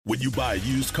When you buy a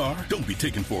used car, don't be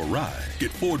taken for a ride.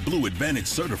 Get Ford Blue Advantage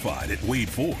certified at Wade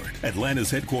Ford, Atlanta's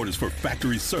headquarters for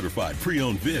factory-certified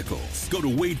pre-owned vehicles. Go to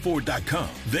WadeFord.com.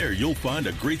 There you'll find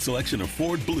a great selection of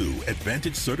Ford Blue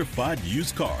Advantage certified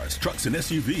used cars, trucks, and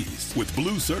SUVs. With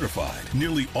Blue certified,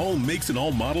 nearly all makes and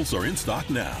all models are in stock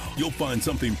now. You'll find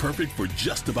something perfect for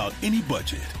just about any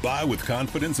budget. Buy with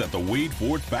confidence at the Wade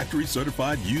Ford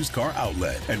factory-certified used car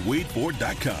outlet at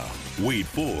WadeFord.com. Wade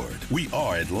Ford. We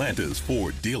are Atlanta's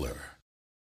Ford dealer.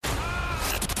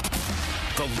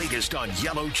 The latest on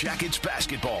Yellow Jackets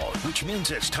basketball, which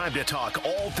means it's time to talk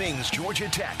all things Georgia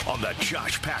Tech on the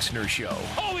Josh Pastner Show.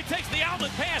 Oh, he takes the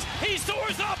outlet pass. He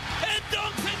soars up and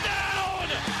dunks it down.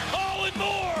 Oh, and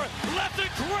more. Left a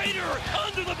crater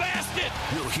under the basket.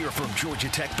 We'll hear from Georgia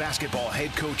Tech basketball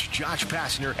head coach Josh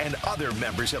Pastner and other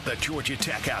members of the Georgia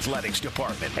Tech athletics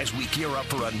department as we gear up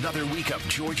for another week of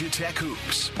Georgia Tech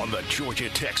hoops on the Georgia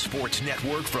Tech Sports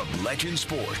Network from Legend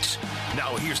Sports.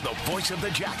 Now here's the voice of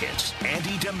the Jackets,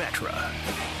 Andy Demetra.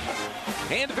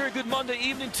 And a very good Monday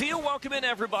evening to you. Welcome in,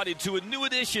 everybody, to a new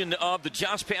edition of the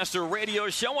Josh Pastner Radio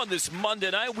Show. On this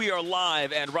Monday night, we are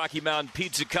live at Rocky Mountain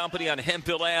Pizza Company on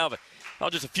Hemphill Ave.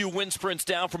 Just a few wind sprints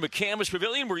down from McCamish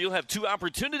Pavilion, where you'll have two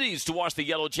opportunities to watch the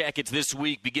Yellow Jackets this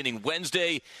week, beginning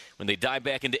Wednesday when they dive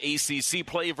back into ACC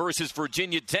play versus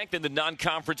Virginia Tech, then the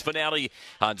non-conference finale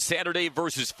on Saturday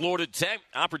versus Florida Tech.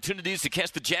 Opportunities to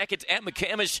catch the Jackets at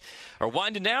McCamish are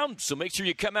winding down, so make sure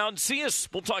you come out and see us.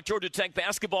 We'll talk Georgia Tech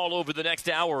basketball over the next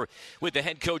hour with the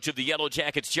head coach of the Yellow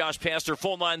Jackets, Josh Pastner.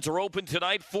 Phone lines are open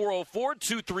tonight,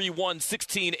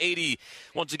 404-231-1680.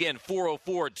 Once again,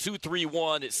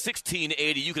 404-231-1680.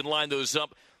 You can line those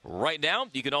up right now.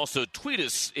 You can also tweet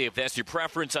us if that's your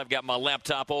preference. I've got my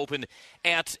laptop open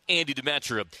at Andy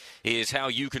Demetra is how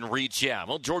you can reach out.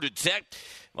 Well, Georgia Tech,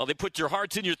 they put your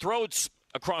hearts in your throats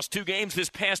across two games this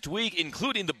past week,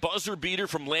 including the buzzer beater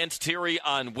from Lance Terry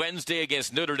on Wednesday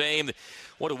against Notre Dame.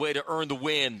 What a way to earn the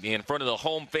win in front of the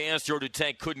home fans. Georgia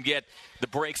Tech couldn't get the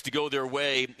breaks to go their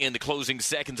way in the closing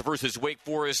seconds versus Wake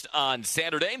Forest on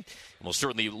Saturday. And we'll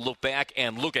certainly look back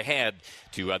and look ahead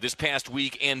to this past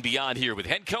week and beyond here with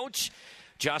head coach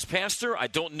Josh Pastner. I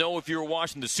don't know if you were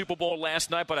watching the Super Bowl last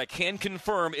night, but I can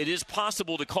confirm it is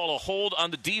possible to call a hold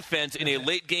on the defense in a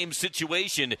late-game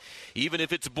situation, even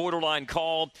if it's a borderline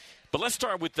call. But let's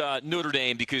start with Notre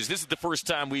Dame, because this is the first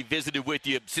time we visited with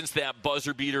you since that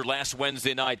buzzer beater last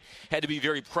Wednesday night. Had to be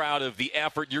very proud of the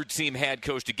effort your team had,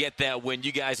 Coach, to get that win.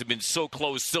 You guys have been so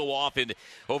close so often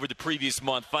over the previous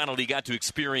month. Finally got to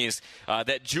experience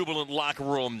that jubilant locker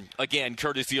room again,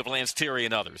 courtesy of Lance Terry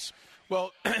and others.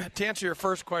 Well, to answer your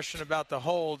first question about the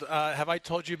hold, have I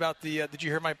told you about did you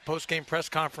hear my post-game press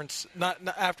conference, not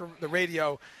after the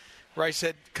radio, where I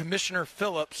said Commissioner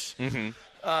Phillips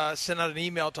sent out an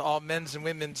email to all men's and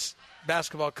women's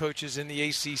basketball coaches in the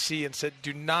ACC and said,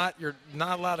 you're not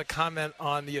allowed to comment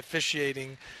on the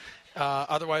officiating,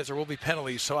 otherwise there will be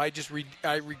penalties. So I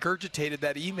regurgitated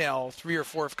that email 3 or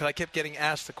 4, because I kept getting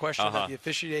asked the question about the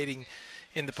officiating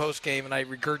in the post game, and I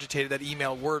regurgitated that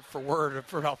email word for word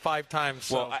for about 5 times.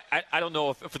 So. Well, I don't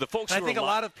know if for the folks. I think a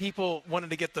lot of people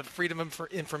wanted to get the Freedom of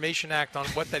Information Act on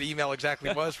what that email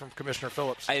exactly was from Commissioner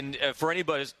Phillips. And for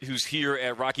anybody who's here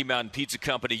at Rocky Mountain Pizza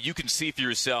Company, you can see for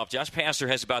yourself. Josh Pastner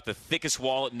has about the thickest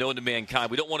wallet known to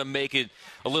mankind. We don't want to make it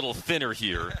a little thinner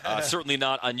here. Certainly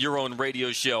not on your own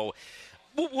radio show.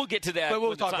 We'll get to that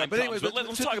when the time comes. But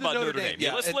let's talk about Notre Dame.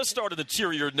 Yeah, let's start on the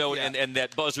cheerier note and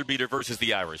that buzzer beater versus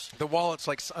the Irish. The wallet's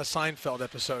like a Seinfeld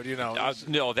episode, you know.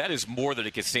 No, that is more than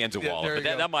a Costanza wallet.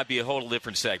 But that might be a whole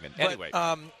different segment. Anyway.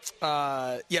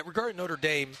 Regarding Notre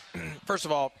Dame, first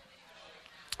of all,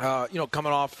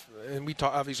 coming off, and we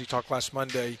obviously talked last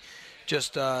Monday,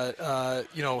 just, should have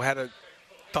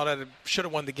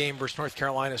won the game versus North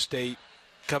Carolina State.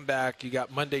 Come back. You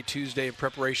got Monday, Tuesday in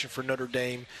preparation for Notre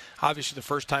Dame. Obviously, the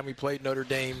first time we played Notre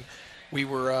Dame, we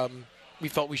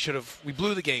felt we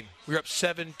blew the game. We were up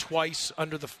 7 twice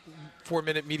under the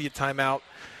 4-minute media timeout,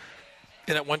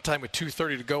 and at one time with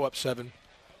 2:30 to go, up 7.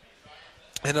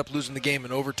 Ended up losing the game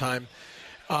in overtime.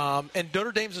 And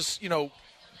Notre Dame's,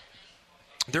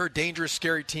 they're a dangerous,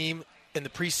 scary team in the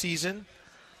preseason.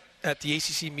 At the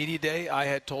ACC Media Day, I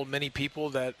had told many people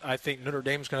that I think Notre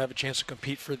Dame's going to have a chance to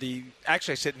compete for the –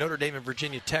 actually, I said Notre Dame and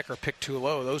Virginia Tech are picked too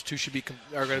low. Those two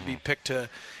are going to be picked to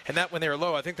 – and that when they were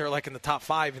low, I think they're like in the top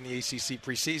 5 in the ACC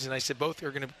preseason. I said both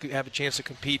are going to have a chance to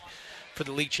compete for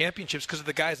the league championships because of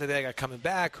the guys that they got coming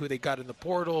back, who they got in the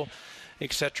portal,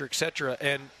 et cetera, et cetera.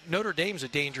 And Notre Dame's a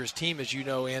dangerous team, as you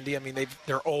know, Andy. I mean,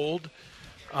 they're old.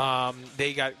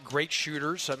 They got great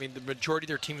shooters. I mean, the majority of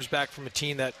their team is back from a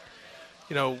team that –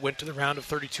 went to the round of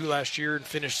 32 last year and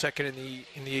finished second in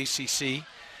the ACC.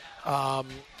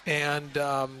 And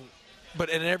but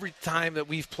every time that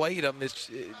we've played them,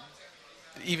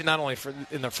 even not only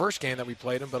in the first game that we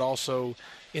played them, but also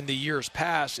in the years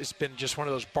past, it's been just one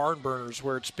of those barn burners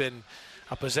where it's been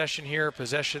a possession here, a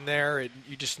possession there, and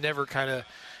you just never kind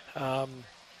of,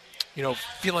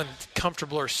 feeling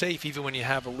comfortable or safe even when you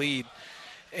have a lead.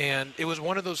 And it was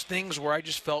one of those things where I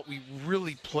just felt we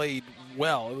really played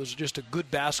well. It was just a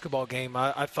good basketball game.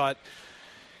 I thought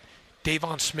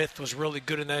Davon Smith was really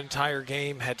good in that entire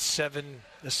game, had 7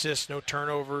 assists, no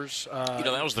turnovers.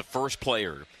 That was the first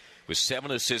player with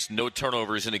 7 assists, no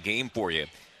turnovers in a game for you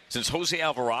since Jose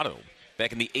Alvarado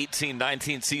back in the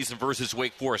 18-19 season versus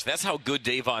Wake Forest. That's how good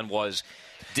Davon was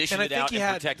dishing it out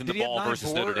and protecting the ball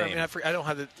versus Notre Dame. I don't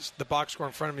have the box score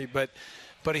in front of me,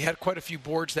 but he had quite a few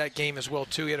boards that game as well,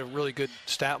 too. He had a really good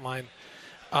stat line.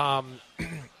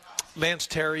 Lance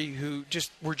Terry,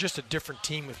 we're just a different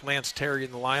team with Lance Terry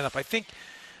in the lineup. I think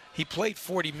he played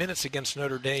 40 minutes against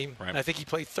Notre Dame. Right. And I think he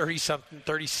played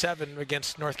 37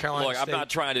 against North Carolina State. I'm not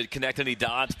trying to connect any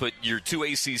dots, but your 2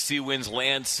 ACC wins,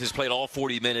 Lance has played all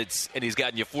 40 minutes, and he's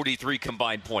gotten you 43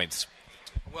 combined points.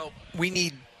 Well, we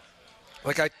need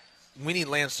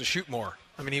Lance to shoot more.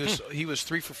 I mean, he was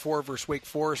 3 for 4 versus Wake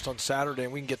Forest on Saturday,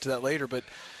 and we can get to that later, but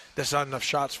that's not enough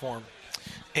shots for him.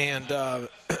 And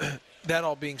that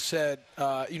all being said,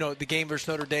 the game versus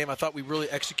Notre Dame, I thought we really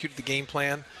executed the game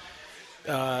plan.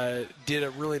 Did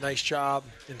a really nice job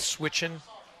in switching.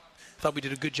 Thought we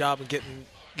did a good job of getting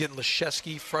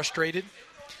Leschewski frustrated.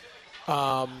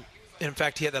 In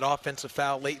fact, he had that offensive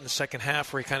foul late in the second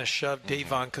half where he kind of shoved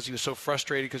Davon because he was so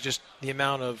frustrated because just the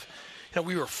amount of,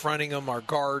 we were fronting him, our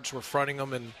guards were fronting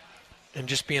him, and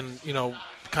just being,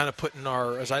 kind of putting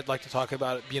our, as I'd like to talk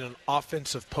about it, being an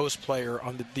offensive post player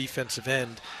on the defensive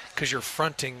end because you're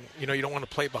fronting, you don't want to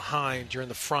play behind, you're in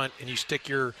the front, and you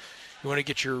want to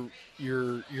get your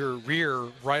rear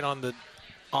right on the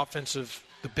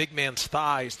the big man's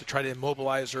thighs to try to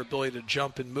immobilize their ability to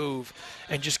jump and move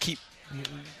and just keep,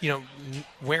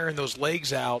 wearing those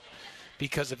legs out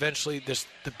because eventually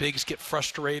the bigs get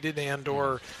frustrated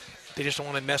or they just don't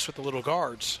want to mess with the little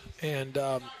guards. And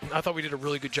I thought we did a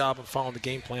really good job of following the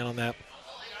game plan on that.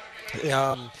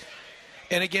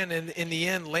 And again, in the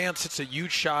end, Lance hits a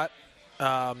huge shot.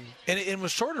 And it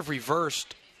was sort of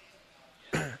reversed,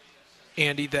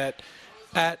 Andy, that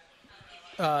at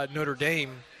Notre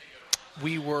Dame,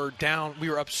 we were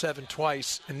up 7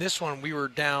 twice. And this one, we were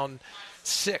down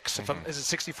 6.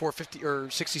 Is it 64-50 or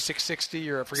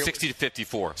 66-60 or I forget? 60 to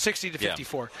 54. 60 to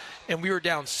 54, yeah. And we were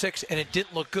down 6, and it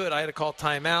didn't look good. I had to call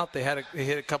timeout. They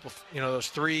hit a couple, those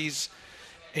threes,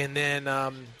 and then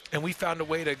and we found a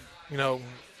way to,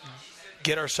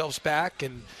 get ourselves back,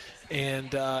 and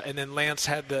then Lance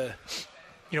had the,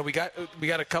 we got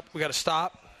a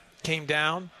stop, came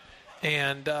down,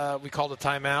 and we called a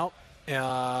timeout,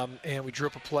 and we drew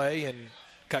up a play and.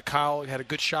 Got Kyle, had a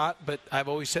good shot, but I've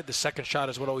always said the second shot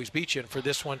is what always beats you. And for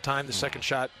this one time, the second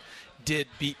shot did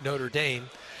beat Notre Dame,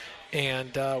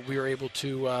 and we were able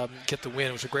to get the win.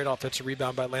 It was a great offensive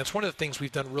rebound by Lance. One of the things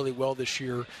we've done really well this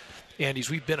year, Andy, is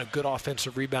we've been a good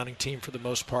offensive rebounding team for the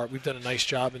most part. We've done a nice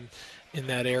job in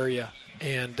that area.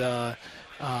 And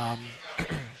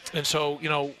so,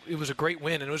 it was a great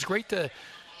win. And it was great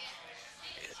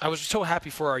I was so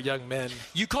happy for our young men.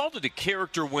 You called it a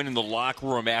character win in the locker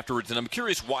room afterwards, and I'm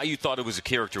curious why you thought it was a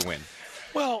character win.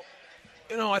 Well,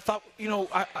 I thought,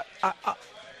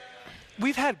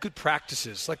 we've had good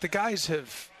practices. Like the guys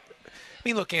have. I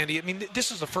mean, look, Andy.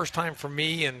 This is the first time for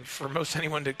me and for most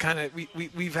anyone to kind of.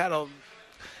 We've had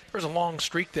there's a long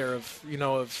streak there of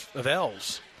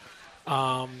L's,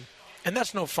 and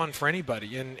that's no fun for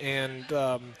anybody. And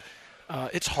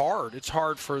it's hard. It's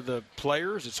hard for the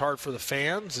players. It's hard for the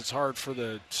fans. It's hard for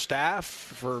the staff,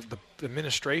 for the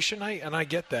administration. I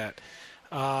get that.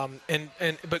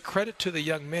 But credit to the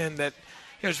young men that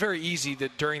it's very easy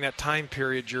that during that time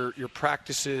period your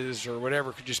practices or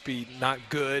whatever could just be not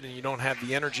good and you don't have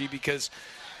the energy because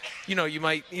you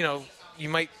might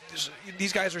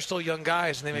these guys are still young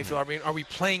guys and they may feel are we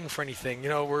playing for anything?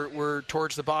 We're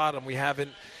towards the bottom. We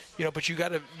haven't but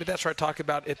that's what I talk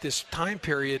about at this time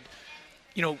period.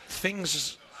 When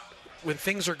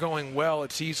things are going well,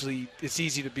 it's easy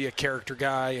to be a character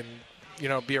guy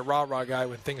and be a rah-rah guy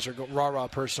when things are rah-rah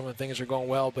person when things are going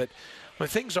well. But when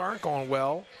things aren't going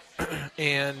well,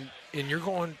 and you're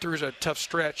going through a tough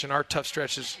stretch, and our tough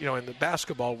stretch is in the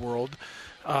basketball world.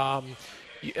 And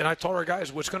I told our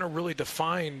guys what's going to really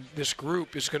define this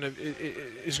group is going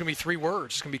to be 3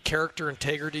 words. It's going to be character,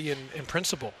 integrity, and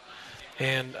principle.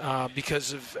 And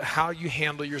because of how you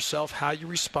handle yourself, how you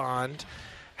respond,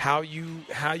 how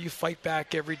you fight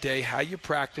back every day, how you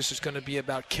practice is going to be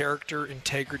about character,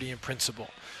 integrity, and principle.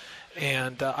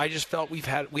 And I just felt we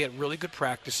had really good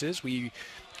practices. We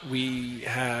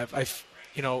have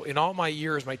in all my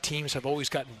years, my teams have always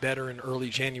gotten better in early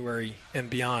January and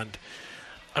beyond.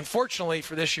 Unfortunately,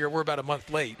 for this year, we're about a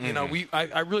month late. Mm-hmm.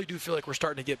 I really do feel like we're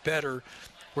starting to get better.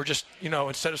 We're just,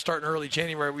 instead of starting early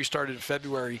January, we started in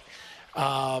February.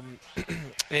 And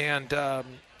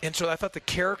so I thought the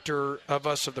character of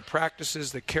the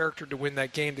practices, the character to win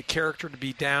that game, the character to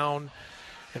be down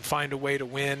and find a way to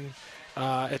win.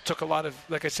 It took a lot of,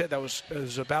 like I said, it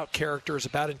was about character, it was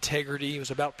about integrity, it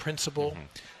was about principle.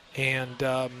 Mm-hmm. And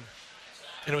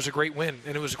it was a great win.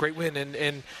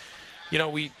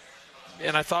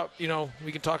 And I thought,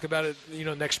 we can talk about it,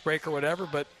 next break or whatever,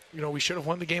 but, we should have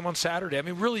won the game on Saturday. I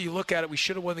mean, really, you look at it, we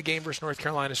should have won the game versus North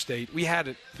Carolina State. We had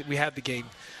it. We had the game.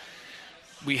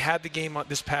 We had the game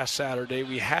this past Saturday.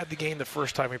 We had the game the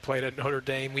first time we played at Notre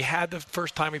Dame. We had the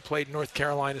first time we played North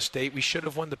Carolina State. We should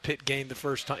have won the Pitt game the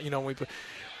first time.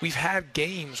 We've had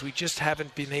games. We just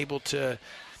haven't been able to,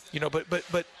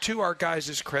 but to our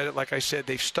guys' credit, like I said,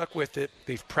 they've stuck with it.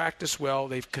 They've practiced well.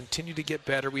 They've continued to get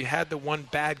better. We had the one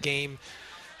bad game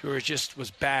where it just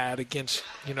was bad against,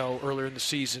 earlier in the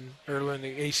season, earlier in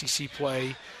the ACC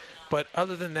play. But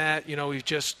other than that, we've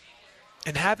just –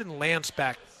 and having Lance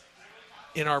back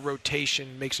in our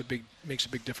rotation makes a big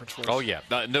difference for us. Oh, yeah.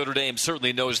 Notre Dame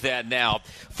certainly knows that now.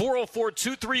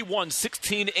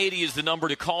 404-231-1680 is the number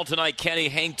to call tonight. Kenny,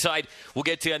 hang tight. We'll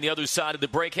get to you on the other side of the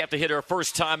break. Have to hit our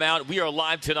first time out. We are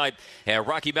live tonight at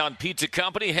Rocky Mountain Pizza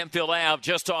Company, Hemphill Ave,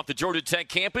 just off the Georgia Tech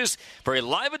campus for a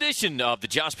live edition of the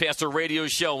Josh Pastner Radio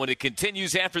Show. And it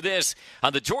continues after this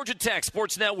on the Georgia Tech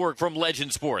Sports Network from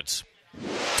Legend Sports.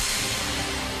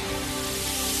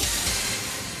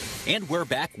 And we're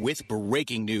back with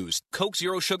breaking news. Coke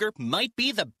Zero Sugar might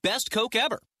be the best Coke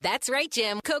ever. That's right,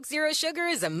 Jim. Coke Zero Sugar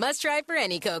is a must-try for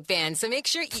any Coke fan, so make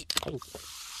sure you...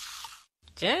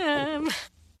 Jim.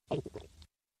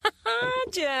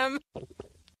 Jim.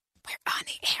 We're on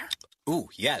the air. Ooh,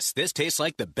 yes, this tastes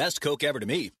like the best Coke ever to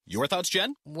me. Your thoughts,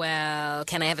 Jen? Well,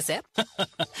 can I have a sip?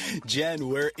 Jen,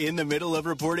 we're in the middle of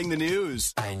reporting the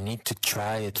news. I need to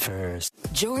try it first.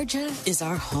 Georgia is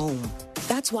our home.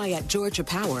 That's why at Georgia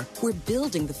Power, we're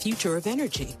building the future of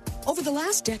energy. Over the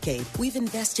last decade, we've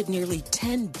invested nearly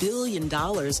 $10 billion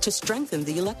to strengthen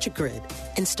the electric grid,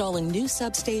 installing new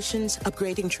substations,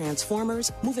 upgrading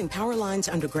transformers, moving power lines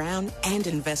underground, and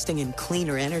investing in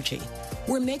cleaner energy.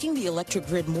 We're making the electric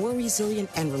grid more resilient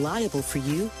and reliable for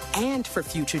you and for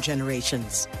future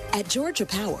generations. At Georgia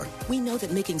Power, we know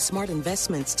that making smart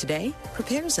investments today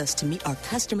prepares us to meet our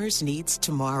customers' needs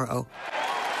tomorrow.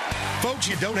 Folks,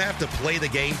 you don't have to play the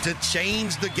game to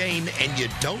change the game, and you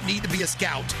don't need to be a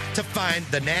scout to find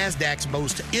the NASDAQ's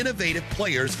most innovative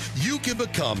players. You can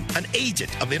become an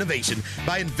agent of innovation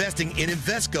by investing in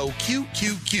Invesco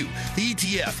QQQ, the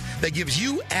ETF that gives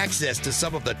you access to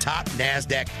some of the top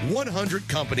NASDAQ 100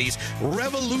 companies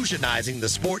revolutionizing the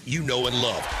sport you know and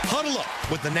love. Huddle up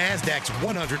with the NASDAQ's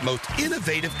 100 most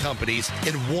innovative companies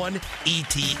in one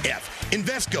ETF.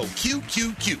 Invesco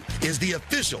QQQ is the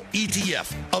official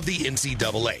ETF of the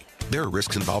NCAA. There are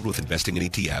risks involved with investing in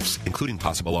ETFs, including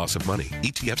possible loss of money.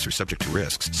 ETFs are subject to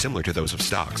risks similar to those of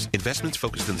stocks. Investments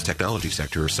focused in the technology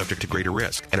sector are subject to greater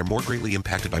risk and are more greatly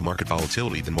impacted by market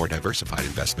volatility than more diversified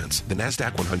investments. The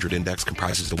NASDAQ 100 Index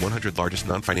comprises the 100 largest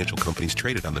non-financial companies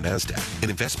traded on the NASDAQ. An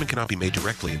investment cannot be made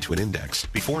directly into an index.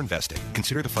 Before investing,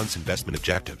 consider the fund's investment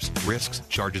objectives, risks,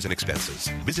 charges, and expenses.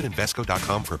 Visit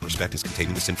Invesco.com for a prospectus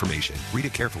containing this information. Read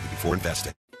it carefully before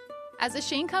investing. As a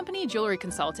Shane Company jewelry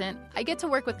consultant, I get to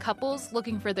work with couples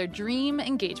looking for their dream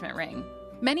engagement ring.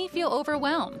 Many feel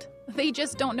overwhelmed. They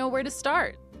just don't know where to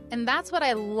start. And that's what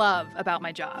I love about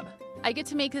my job. I get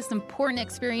to make this important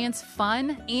experience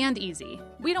fun and easy.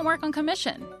 We don't work on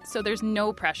commission, so there's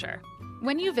no pressure.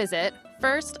 When you visit,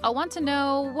 first, I'll want to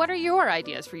know, what are your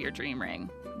ideas for your dream ring?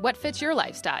 What fits your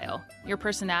lifestyle, your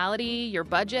personality, your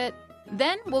budget?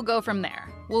 Then we'll go from there.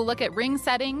 We'll look at ring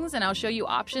settings, and I'll show you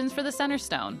options for the center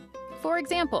stone. For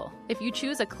example, if you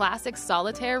choose a classic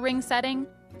solitaire ring setting,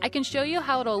 I can show you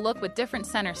how it'll look with different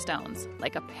center stones,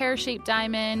 like a pear-shaped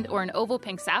diamond or an oval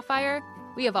pink sapphire.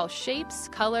 We have all shapes,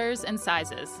 colors, and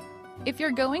sizes. If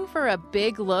you're going for a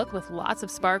big look with lots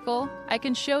of sparkle, I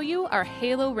can show you our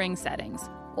halo ring settings.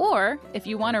 Or, if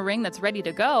you want a ring that's ready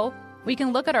to go, we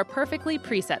can look at our perfectly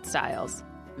preset styles.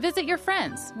 Visit your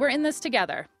friends. We're in this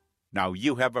together. Now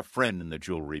you have a friend in the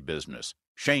jewelry business.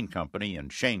 Shane Company and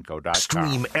ShaneCo.com.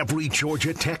 Stream every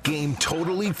Georgia Tech game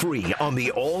totally free on the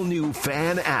all-new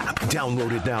Fan app.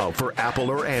 Download it now for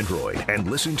Apple or Android and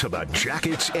listen to the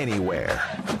Jackets anywhere.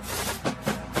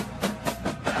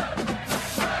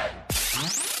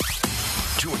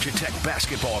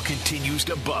 basketball continues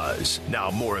to buzz.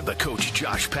 Now more of the Coach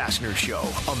Josh Pastner Show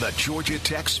on the Georgia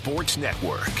Tech Sports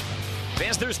Network.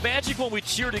 Fans, there's magic when we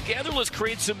cheer together. Let's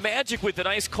create some magic with an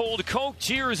ice cold Coke.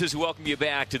 Cheers as we welcome you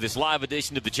back to this live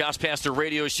edition of the Josh Pastner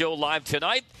Radio Show, live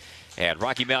tonight at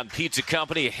Rocky Mountain Pizza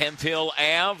Company, Hemphill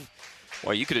Ave.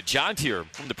 Well, you could have jogged here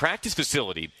from the practice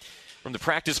facility, from the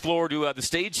practice floor to the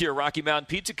stage here at Rocky Mountain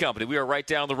Pizza Company. We are right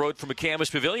down the road from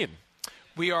McCamish Pavilion.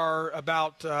 We are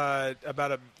about a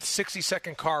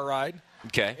 60-second car ride,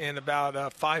 okay, and about a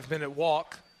 5-minute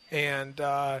walk. And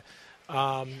I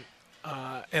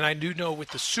do know with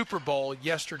the Super Bowl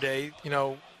yesterday,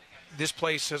 this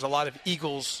place has a lot of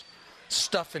Eagles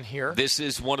stuff in here. This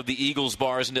is one of the Eagles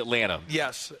bars in Atlanta.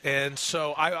 Yes, and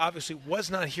so I obviously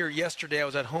was not here yesterday. I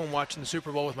was at home watching the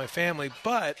Super Bowl with my family,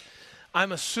 but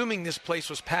I'm assuming this place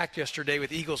was packed yesterday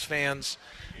with Eagles fans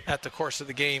at the course of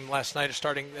the game last night,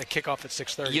 starting a kickoff at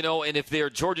 6:30. And if they're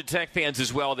Georgia Tech fans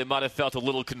as well, they might have felt a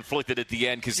little conflicted at the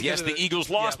end because, yes, the Eagles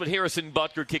lost, but Harrison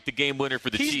Butker kicked the game winner for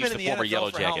the Chiefs, the former NFL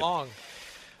Yellow for Jacket. How long?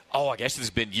 Oh, I guess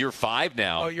it's been year 5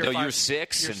 now. Oh, year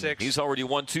 6. Year 6. He's already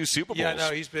won 2 Super Bowls. Yeah,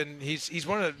 no, he's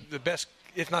one of the best,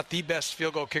 if not the best,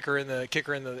 field goal kicker in the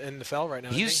NFL right now.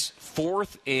 He's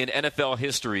 4th in NFL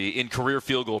history in career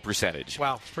field goal percentage.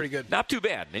 Wow, it's pretty good. Not too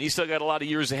bad, and he's still got a lot of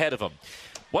years ahead of him.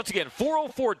 Once again,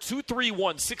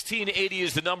 404-231-1680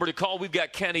 is the number to call. We've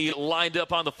got Kenny lined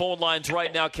up on the phone lines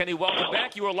right now. Kenny, welcome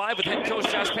back. You are live with head coach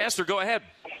Josh Pastner. Go ahead.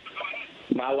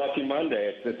 My lucky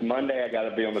Monday. It's Monday. I got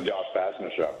to be on the Josh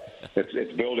Pastner Show.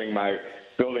 It's building my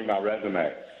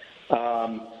resume.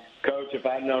 Coach, if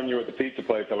I'd known you were at the pizza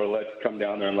place, I would have let you come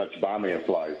down there and let you buy me a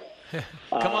slice.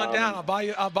 Come on down.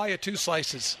 I'll buy you 2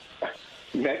 slices.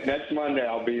 Next Monday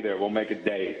I'll be there. We'll make a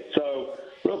date. So,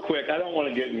 real quick, I don't want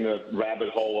to get in the rabbit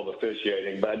hole of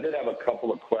officiating, but I did have a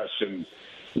couple of questions,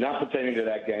 not pertaining to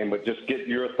that game, but just get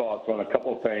your thoughts on a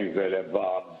couple of things that have,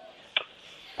 I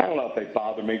don't know if they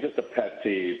bother me, just a pet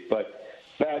peeve. But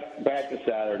back to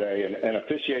Saturday and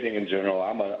officiating in general,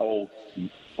 I'm an old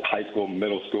high school,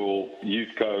 middle school youth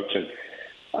coach, and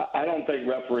I don't think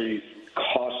referees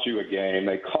cost you a game.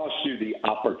 They cost you the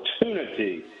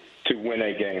opportunity to win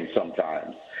a game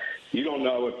sometimes. You don't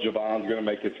know if Javon's going to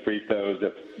make his free throws,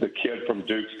 if the kid from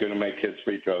Duke's going to make his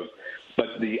free throws,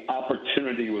 but the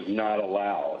opportunity was not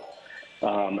allowed.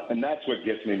 And that's what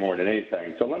gets me more than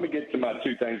anything. So let me get to my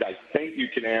 2 things I think you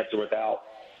can answer without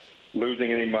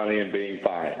losing any money and being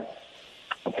fined.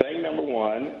 Thing number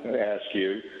 1, I ask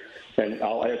you, and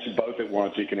I'll ask you both at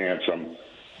once, you can answer them.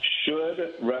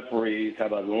 Should referees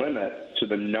have a limit to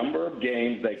the number of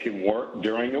games they can work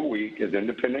during a week as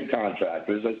independent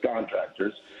contractors,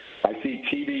 I see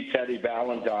TV Teddy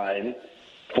Valentine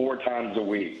 4 times a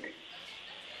week.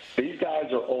 These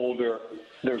guys are older.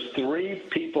 There's 3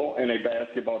 people in a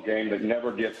basketball game that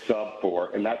never get subbed for,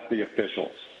 and that's the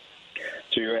officials.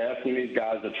 So you're asking these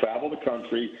guys to travel the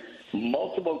country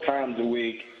multiple times a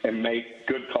week and make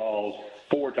good calls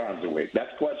 4 times a week.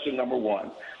 That's question number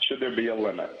 1. Should there be a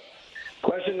limit?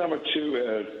 Question number 2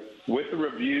 is, with the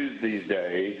reviews these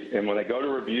days, and when they go to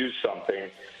review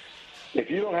something, if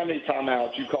you don't have any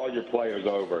timeouts, you call your players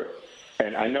over.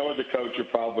 And I know as a coach, you're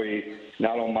probably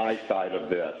not on my side of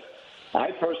this.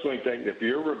 I personally think that if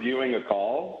you're reviewing a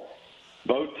call,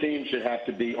 both teams should have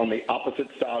to be on the opposite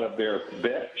side of their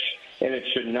bench, and it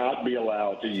should not be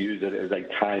allowed to use it as a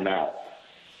timeout,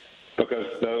 because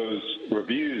those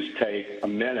reviews take a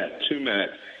minute, 2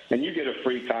 minutes, and you get a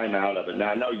free time out of it. Now,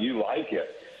 I know you like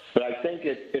it, but I think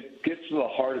it gets to the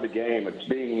heart of the game. It's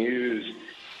being used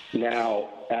now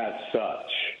as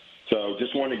such. So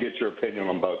just wanted to get your opinion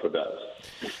on both of those.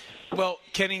 Well,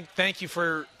 Kenny, thank you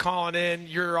for calling in.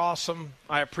 You're awesome.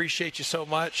 I appreciate you so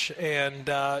much. And,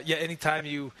 anytime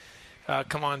you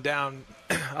come on down,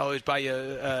 I'll always buy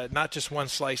you not just 1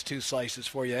 slice, 2 slices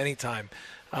for you anytime.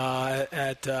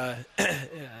 Anytime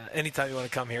you want to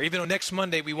come here. Even though next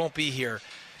Monday we won't be here.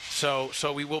 So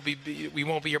we won't be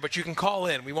here, but you can call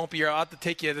in. We won't be here. I'll have to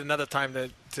take you at another time to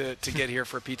get here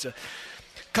for a pizza.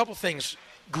 Couple things.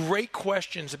 Great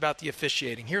questions about the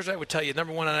officiating. Here's what I would tell you.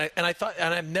 Number 1, and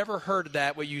I've never heard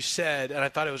that, what you said, and I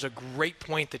thought it was a great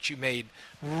point that you made.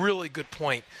 Really good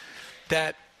point.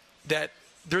 That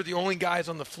they're the only guys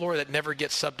on the floor that never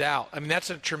get subbed out. I mean, that's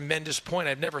a tremendous point.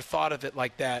 I've never thought of it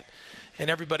like that. And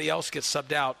everybody else gets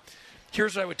subbed out.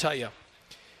 Here's what I would tell you.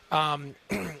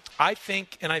 I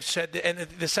think, and I've said, and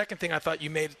the second thing I thought you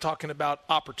made talking about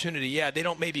opportunity, yeah, they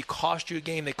don't maybe cost you a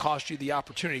game, they cost you the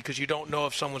opportunity because you don't know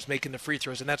if someone's making the free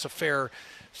throws, and that's a fair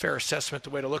assessment, the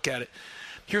way to look at it.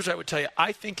 Here's what I would tell you.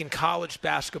 I think in college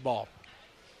basketball,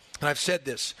 and I've said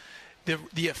this,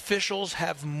 the officials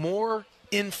have more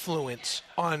influence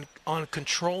on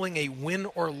controlling a win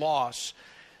or loss,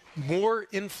 more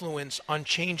influence on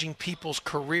changing people's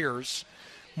careers,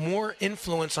 more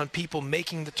influence on people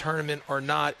making the tournament or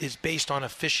not is based on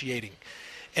officiating.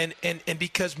 And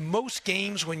because most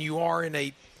games, when you are in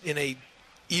a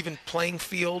even playing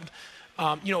field,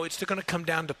 it's going to come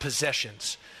down to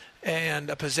possessions. And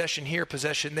a possession here,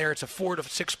 possession there. It's a 4 to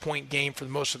 6 point game for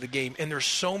most of the game. And there's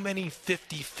so many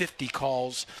 50-50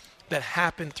 calls that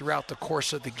happen throughout the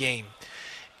course of the game.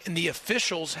 And the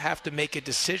officials have to make a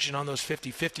decision on those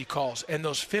 50-50 calls. And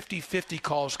those 50-50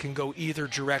 calls can go either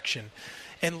direction.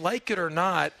 And like it or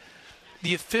not,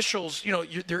 the officials,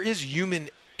 there is human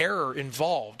error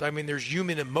involved. I mean, there's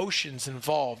human emotions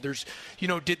involved. There's,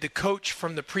 did the coach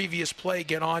from the previous play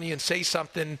get on you and say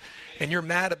something and you're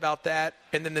mad about that?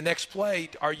 And then the next play,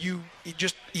 are you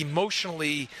just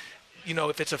emotionally,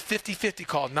 if it's a 50-50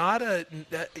 call, not a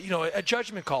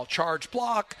judgment call, charge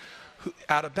block,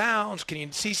 out of bounds, can you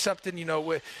see something,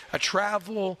 with a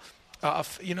travel,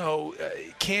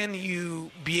 can you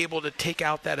be able to take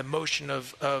out that emotion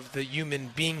of the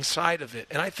human being side of it?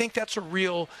 And I think that's a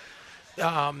real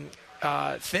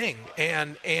thing,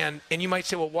 and you might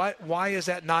say, well, why is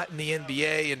that not in the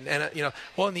NBA?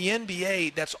 Well, in the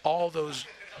NBA, that's all those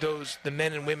the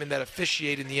men and women that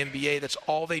officiate in the NBA. That's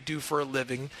all they do for a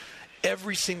living.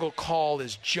 Every single call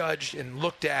is judged and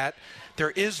looked at.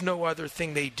 There is no other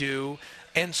thing they do,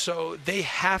 and so they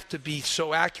have to be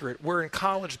so accurate. Where in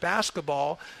college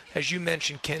basketball, as you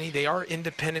mentioned, Kenny, they are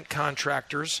independent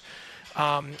contractors.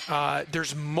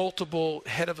 There's multiple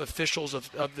head of officials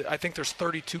I think there's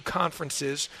 32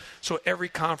 conferences, so every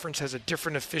conference has a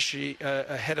different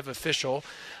head of official.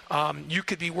 You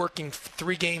could be working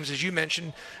 3 games, as you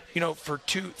mentioned, for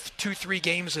 2-3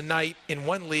 games a night in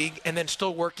one league, and then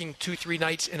still working 2-3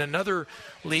 nights in another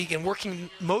league, and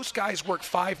most guys work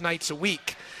 5 nights a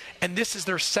week, and this is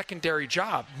their secondary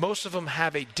job. Most of them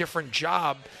have a different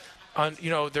job.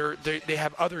 They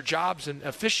have other jobs in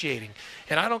officiating,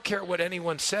 and I don't care what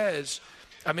anyone says.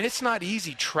 I mean, it's not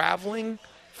easy traveling,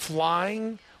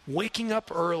 flying, waking up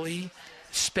early,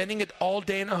 spending it all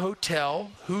day in a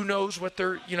hotel. Who knows what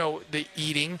they're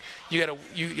eating? You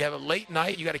have a late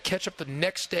night. You got to catch up the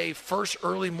next day, first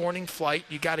early morning flight.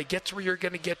 You got to get to where you're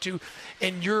going to get to,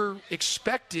 and you're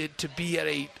expected to be at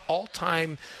a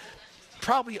all-time,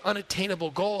 probably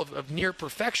unattainable goal of near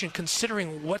perfection,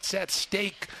 considering what's at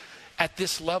stake at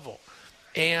this level.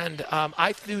 And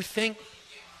I do think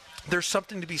there's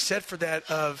something to be said for that,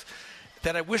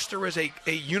 that I wish there was a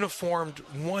uniformed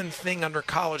one thing under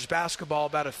college basketball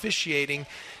about officiating.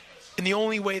 And the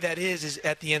only way that is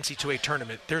at the NCAA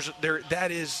tournament. That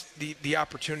is the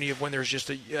opportunity of when there's just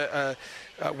a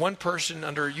one person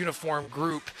under a uniform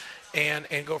group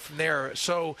and go from there.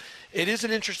 So it is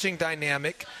an interesting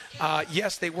dynamic.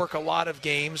 Yes, they work a lot of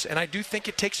games, and I do think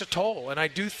it takes a toll. And I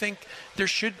do think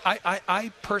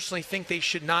I personally think they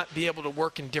should not be able to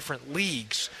work in different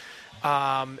leagues.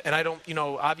 And I don't,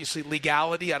 obviously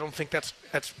legality, I don't think that's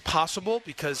possible,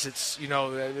 because it's,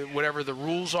 whatever the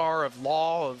rules are of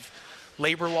law, of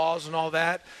labor laws and all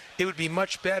that. It would be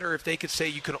much better if they could say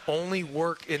you can only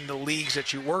work in the leagues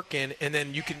that you work in, and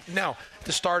then you can, now, at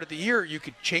the start of the year, you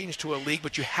could change to a league,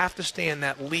 but you have to stay in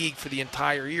that league for the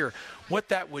entire year. What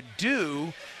that would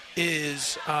do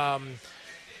is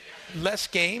less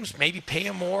games, maybe pay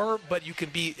them more, but you can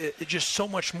be just so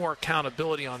much more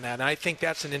accountability on that. And I think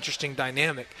that's an interesting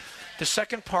dynamic. The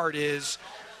second part is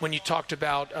when you talked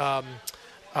about,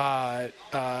 I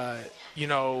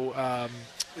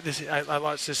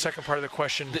lost the second part of the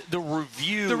question. The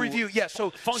review. The review, yeah.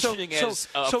 So functioning as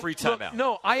a free timeout.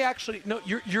 No,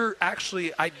 you're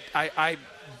actually. I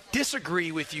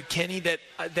disagree with you, Kenny.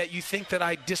 That you think that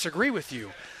I disagree with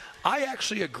you. I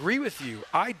actually agree with you.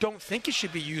 I don't think it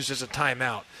should be used as a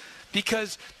timeout,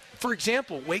 because, for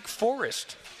example, Wake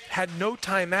Forest had no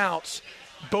timeouts.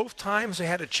 Both times they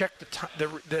had to check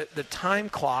the time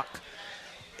clock.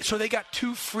 So they got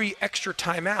 2 free extra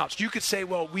timeouts. You could say,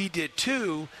 well, we did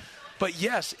too, but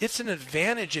yes, it's an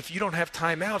advantage if you don't have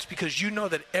timeouts, because you know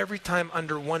that every time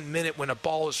under 1 minute when a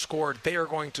ball is scored, they are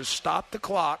going to stop the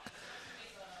clock,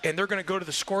 and they're going to go to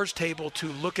the scores table to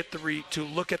look at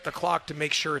the clock to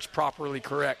make sure it's properly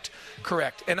correct.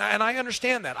 And I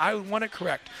understand that. I want it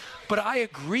correct. But I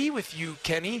agree with you,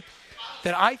 Kenny,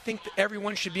 that I think that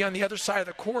everyone should be on the other side of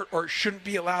the court or shouldn't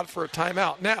be allowed for a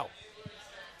timeout. Now,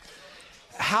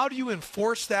 how do you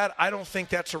enforce that? I don't think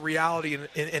that's a reality,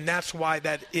 and that's why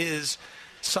that is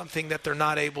something that they're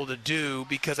not able to do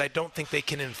because I don't think they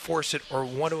can enforce it or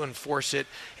want to enforce it.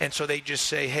 And so they just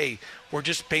say, hey, we're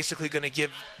just basically going to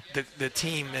give the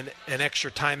team an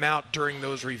extra timeout during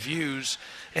those reviews.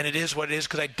 And it is what it is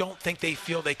because I don't think they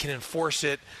feel they can enforce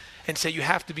it and say you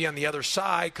have to be on the other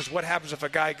side, because what happens if a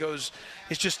guy goes,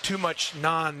 it's just too much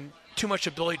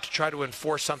ability to try to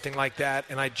enforce something like that.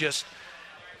 And I just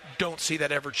don't see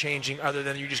that ever changing, other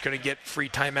than you're just going to get free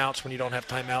timeouts when you don't have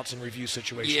timeouts in review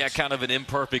situations. Yeah, kind of an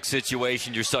imperfect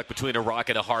situation. You're stuck between a rock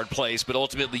and a hard place, but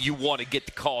ultimately you want to get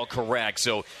the call correct.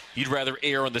 So you'd rather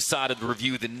err on the side of the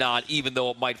review than not, even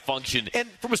though it might function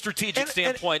from a strategic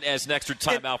standpoint as an extra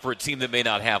timeout for a team that may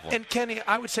not have one. And Kenny,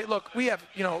 I would say, look, we have,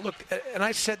 and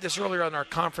I said this earlier on our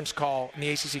conference call, in the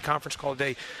ACC conference call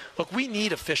today. Look, we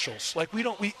need officials.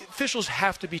 Officials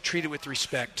have to be treated with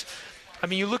respect. I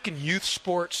mean, you look in youth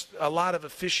sports, a lot of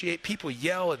people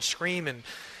yell and scream and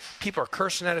people are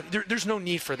cursing at it. There's no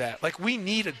need for that. We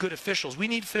need good officials. We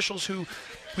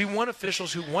want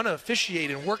officials who want to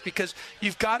officiate and work, because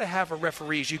you've got to have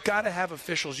referees. You've got to have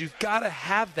officials. You've got to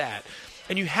have that.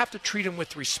 And you have to treat them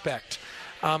with respect.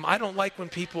 I don't like when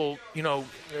people,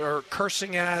 are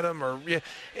cursing at them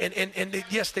and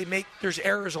yes, there's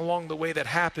errors along the way that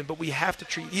happen, but we have to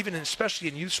treat, especially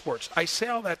in youth sports. I say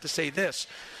all that to say this.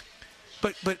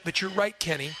 But you're right,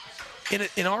 Kenny.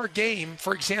 In our game,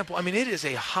 for example, I mean, it is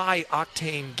a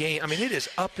high-octane game. I mean, it is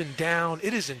up and down.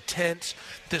 It is intense.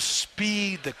 The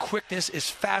speed, the quickness is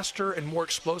faster and more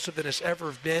explosive than it's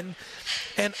ever been.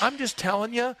 And I'm just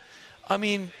telling you, I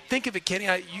mean, think of it, Kenny.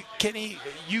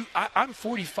 I'm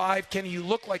 45. Kenny, you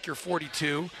look like you're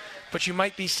 42, but you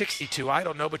might be 62. I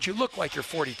don't know, but you look like you're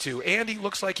 42. Andy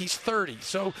looks like he's 30.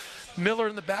 So Miller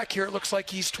in the back here, it looks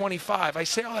like he's 25. I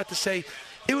say all that to say,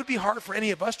 it would be hard for any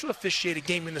of us to officiate a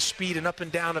game in the speed and up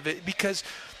and down of it, because,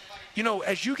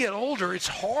 as you get older, it's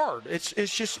hard. It's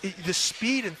just the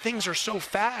speed and things are so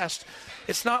fast.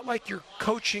 It's not like you're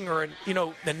coaching or,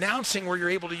 announcing where you're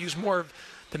able to use more of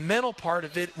the mental part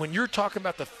of it. When you're talking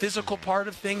about the physical part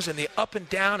of things and the up and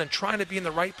down and trying to be in the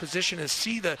right position and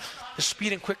see the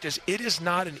speed and quickness, it is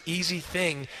not an easy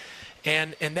thing.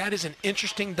 And that is an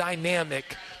interesting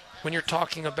dynamic when you're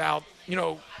talking about,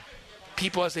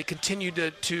 people as they continue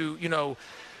to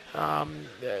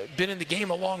been in the game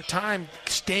a long time,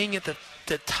 staying at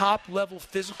the top level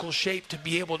physical shape to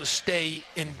be able to stay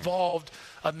involved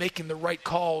of making the right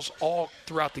calls all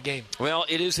throughout the game. Well,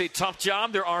 it is a tough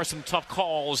job. There are some tough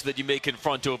calls that you may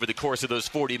confront over the course of those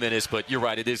 40 minutes, but you're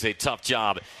right, it is a tough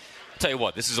job. Tell you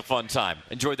what, this is a fun time.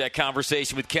 Enjoyed that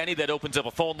conversation with Kenny. That opens up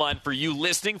a phone line for you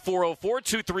listening,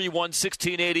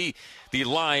 404-231-1680. The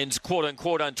lines,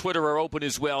 quote-unquote, on Twitter are open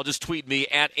as well. Just tweet me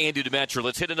at Andy Demetra.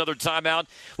 Let's hit another timeout.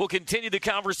 We'll continue the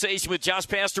conversation with Josh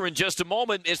Pastner in just a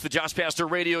moment. It's the Josh Pastner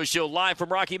Radio Show live from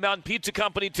Rocky Mountain Pizza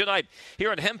Company tonight here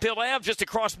on Hemphill Ave, just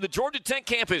across from the Georgia Tech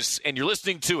campus. And you're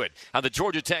listening to it on the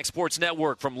Georgia Tech Sports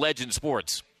Network from Legend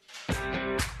Sports.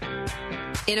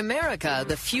 In America,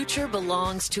 the future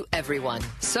belongs to everyone.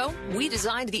 So we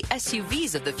designed the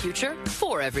SUVs of the future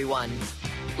for everyone.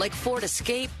 Like Ford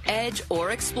Escape, Edge, or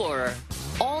Explorer.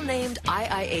 All named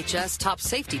IIHS top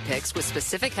safety picks with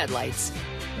specific headlights.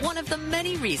 One of the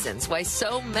many reasons why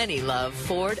so many love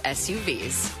Ford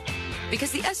SUVs. Because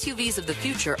the SUVs of the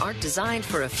future aren't designed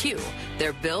for a few.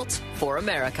 They're built for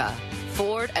America.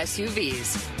 Ford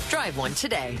SUVs. Drive one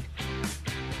today.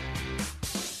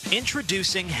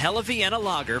 Introducing Hella Vienna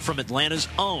Lager from Atlanta's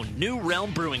own New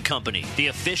Realm Brewing Company, the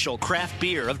official craft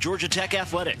beer of Georgia Tech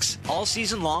Athletics. All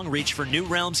season long, reach for New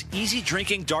Realm's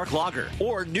easy-drinking dark lager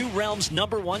or New Realm's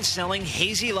 #1 selling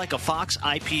Hazy Like a Fox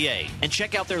IPA. And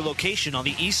check out their location on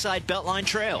the East Side Beltline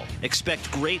Trail.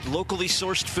 Expect great locally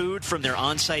sourced food from their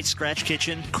on-site scratch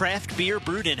kitchen, craft beer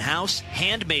brewed in-house,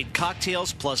 handmade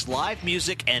cocktails, plus live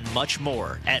music and much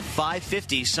more at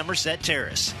 550 Somerset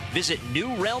Terrace. Visit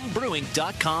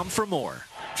newrealmbrewing.com for more.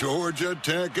 Georgia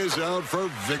Tech is out for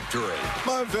victory.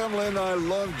 My family and I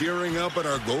love gearing up in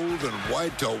our gold and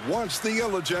white to watch the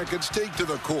Yellow Jackets take to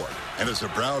the court. And as a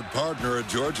proud partner of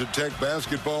Georgia Tech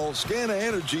basketball, Scana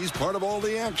Energy is part of all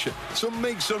the action. So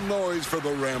make some noise for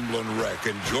the Ramblin' Wreck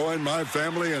and join my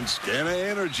family and Scana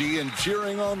Energy in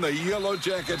cheering on the Yellow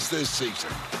Jackets this season.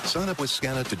 Sign up with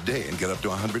Scana today and get up to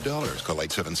 $100. Call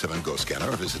 877-GO-SCANA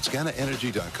or visit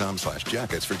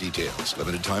scanaenergy.com/jackets for details.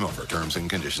 Limited time offer. Terms and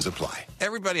conditions apply.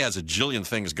 Everybody has a jillion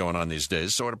things going on these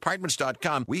days, so at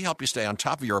Apartments.com, we help you stay on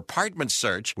top of your apartment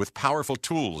search with powerful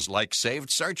tools like saved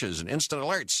searches and instant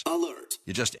alerts. Alert.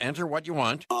 You just enter what you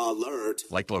want. Alert.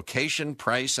 Like location,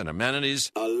 price, and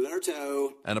amenities.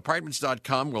 Alerto. And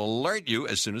Apartments.com will alert you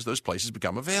as soon as those places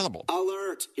become available.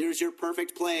 Alert. alert. Here's your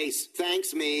perfect place.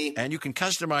 Thanks, me. And you can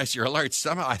customize your alerts.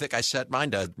 Somehow I think I set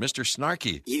mine to Mr.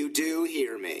 Snarky. You do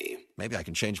hear me. Maybe I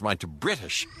can change mine to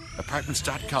British.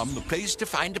 Apartments.com, the place to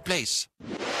find a place.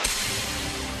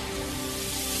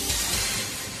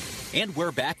 And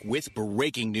we're back with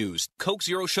breaking news. Coke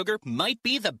Zero Sugar might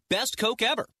be the best Coke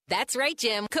ever. That's right,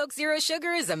 Jim. Coke Zero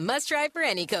Sugar is a must-try for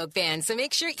any Coke fan, so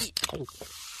make sure you...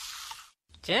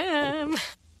 Jim.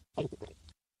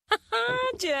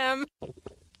 Jim.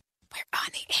 We're on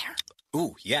the air.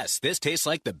 Ooh, yes, this tastes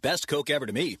like the best Coke ever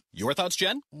to me. Your thoughts,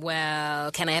 Jen? Well,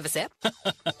 can I have a sip?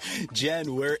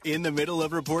 Jen, we're in the middle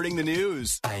of reporting the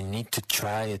news. I need to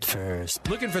try it first.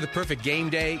 Looking for the perfect game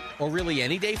day or really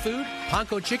any day food?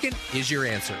 Ponko Chicken is your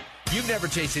answer. You've never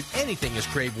tasted anything as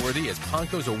crave-worthy as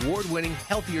Ponko's award-winning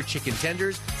healthier chicken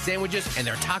tenders, sandwiches, and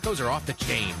their tacos are off the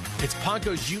chain. It's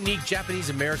Ponko's unique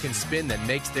Japanese-American spin that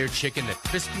makes their chicken the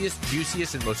crispiest,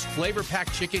 juiciest, and most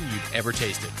flavor-packed chicken you've ever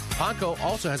tasted. Ponko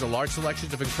also has a large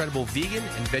selection of incredible vegan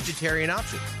and vegetarian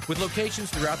options. With locations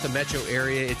throughout the metro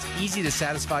area, it's easy to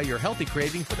satisfy your healthy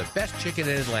craving for the best chicken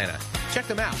in Atlanta. Check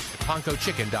them out at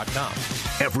PonkoChicken.com.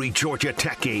 Every Georgia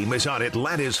Tech game is on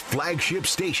Atlanta's flagship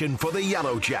station for the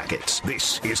Yellow Jackets.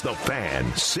 This is The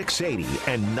Fan,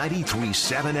 680 and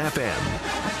 93.7 FM.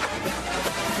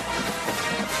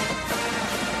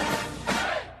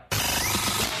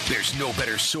 There's no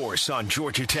better source on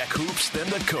Georgia Tech hoops than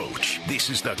the coach.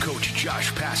 This is the Coach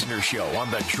Josh Pastner Show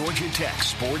on the Georgia Tech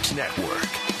Sports Network.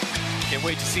 Can't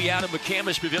wait to see you out in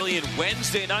McCamish Pavilion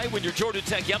Wednesday night when your Georgia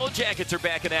Tech Yellow Jackets are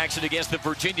back in action against the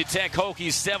Virginia Tech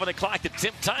Hokies. 7 o'clock, the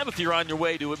tip time. If you're on your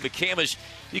way to McCamish,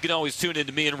 you can always tune in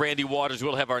to me and Randy Waters.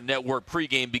 We'll have our network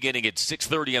pregame beginning at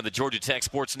 6:30 on the Georgia Tech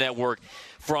Sports Network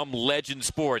from Legend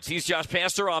Sports. He's Josh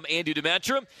Pastner. I'm Andy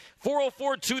Demetra.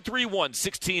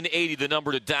 404-231-1680, the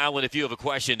number to dial in if you have a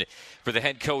question for the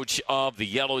head coach of the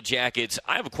Yellow Jackets.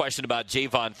 I have a question about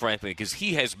Javon Franklin because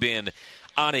he has been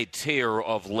on a tear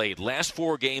of late. Last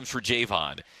 4 games for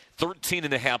Javon,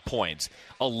 13.5 points,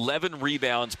 11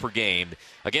 rebounds per game.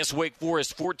 Against Wake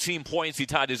Forest, 14 points. He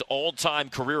tied his all-time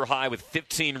career high with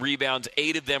 15 rebounds.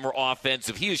 8 of them are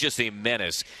offensive. He is just a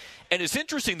menace. And it's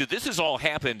interesting that this has all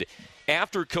happened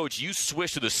after, Coach, you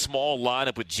switched to the small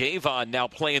lineup with Javon now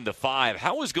playing the 5.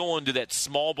 How is going to that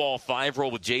small ball 5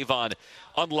 role with Javon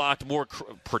unlocked more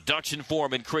production for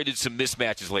him and created some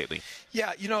mismatches lately?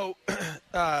 Yeah, you know,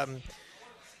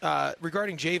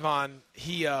 regarding Javon,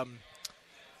 he, you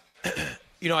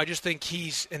know, I just think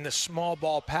he's in the small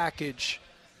ball package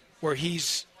where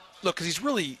he's, look, because he's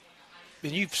really,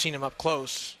 and you've seen him up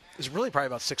close, is really probably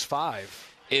about 6'5".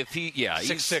 If he, yeah,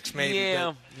 6'6", maybe.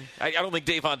 Yeah, I don't think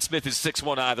Davon Smith is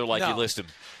 6'1" either, like you list him.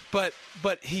 But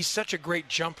he's such a great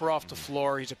jumper off the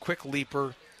floor. He's a quick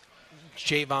leaper,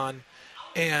 Javon,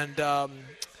 and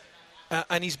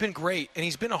he's been great. And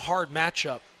he's been a hard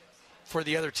matchup for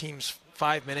the other team's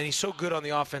 5-men, and he's so good on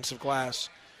the offensive glass.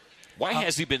 Why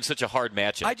has he been such a hard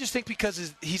matchup? I just think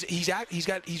because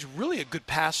he's really a good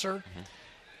passer. Mm-hmm.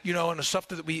 You know, and the stuff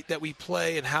that we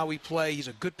play and how we play, he's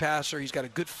a good passer. He's got a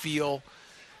good feel.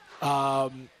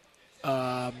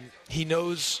 He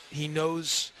knows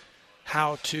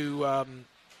how to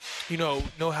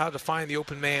know how to find the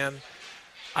open man.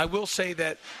 I will say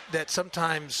that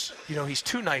sometimes, you know, he's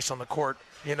too nice on the court,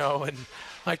 you know, and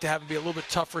I like to have him be a little bit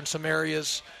tougher in some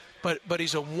areas. But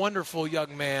he's a wonderful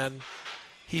young man.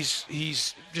 He's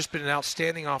just been an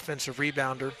outstanding offensive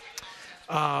rebounder.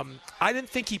 I didn't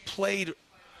think he played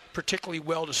particularly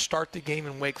well to start the game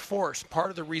in Wake Forest. Part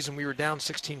of the reason we were down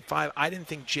 16-5, I didn't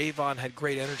think Javon had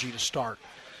great energy to start.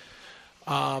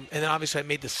 And then obviously I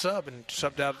made the sub and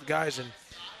subbed out the guys, and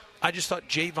I just thought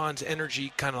Javon's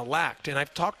energy kind of lacked. And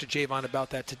I've talked to Javon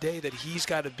about that today, that he's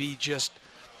got to be just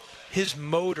 – his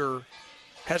motor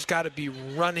has got to be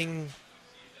running,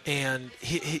 and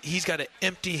he's got to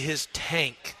empty his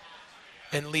tank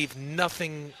and leave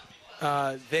nothing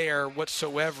there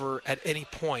whatsoever at any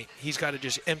point. He's got to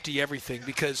just empty everything,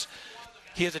 because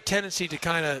he has a tendency to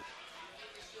kind of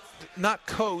not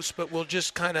coast, but will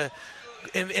just kind of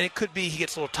 – and it could be he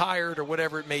gets a little tired or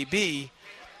whatever it may be,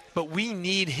 but we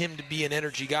need him to be an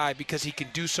energy guy because he can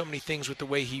do so many things with the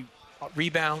way he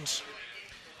rebounds,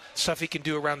 stuff he can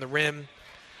do around the rim.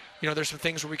 You know, there's some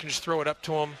things where we can just throw it up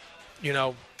to him, you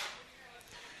know.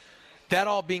 That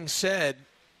all being said,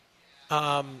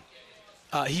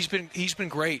 he's been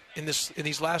great in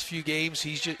these last few games.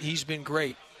 He's been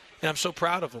great, and I'm so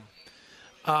proud of him.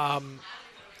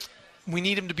 We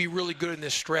need him to be really good in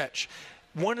this stretch.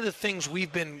 one of the things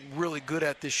we've been really good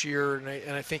at this year,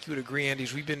 and I think you would agree, Andy,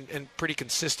 is we've been pretty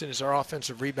consistent is our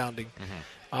offensive rebounding.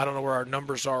 I don't know where our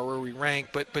numbers are, where we rank,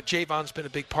 but Javon's been a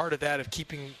big part of that, of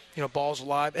keeping balls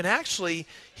alive. And actually,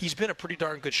 he's been a pretty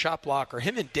darn good shot blocker.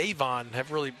 Him and Davon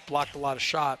have really blocked a lot of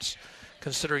shots,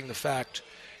 considering the fact.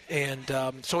 And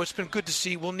so it's been good to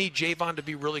see. We'll need Javon to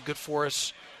be really good for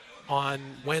us on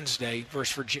Wednesday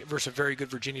versus a very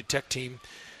good Virginia Tech team.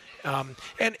 And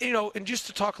just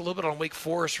to talk a little bit on Wake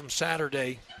Forest from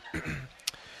Saturday,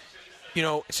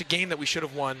 it's a game that we should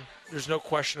have won. There's no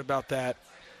question about that.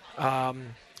 A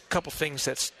couple things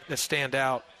that stand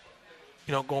out,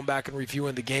 going back and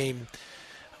reviewing the game.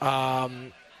 We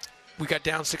got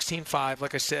down 16-5.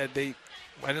 Like I said, I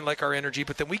didn't like our energy,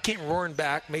 but then we came roaring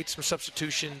back, made some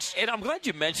substitutions. And I'm glad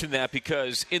you mentioned that,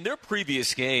 because in their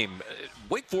previous game,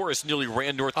 Wake Forest nearly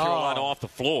ran North Carolina off the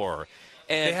floor.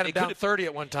 And they had them down 30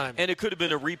 at one time. And it could have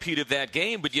been a repeat of that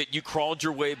game, but yet you crawled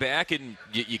your way back and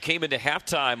you came into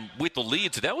halftime with the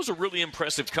lead. So that was a really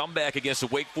impressive comeback against a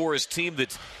Wake Forest team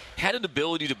that had an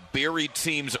ability to bury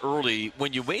teams early.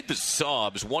 When you made the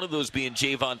subs, one of those being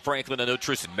Javon Franklin, I know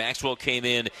Tristan Maxwell came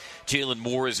in, Jalen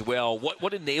Moore as well.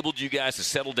 What enabled you guys to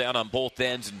settle down on both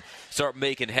ends and start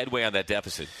making headway on that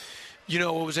deficit?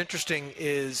 What was interesting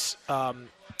is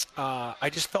I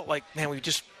just felt like, man,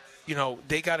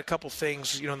 they got a couple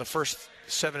things, in the first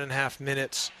 7.5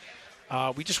 minutes.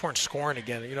 We just weren't scoring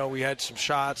again. We had some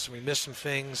shots and we missed some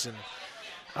things, and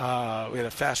we had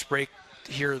a fast break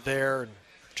here or there and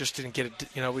just didn't get it.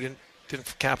 We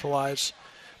didn't capitalize.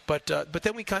 But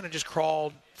then we kind of just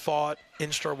crawled, fought,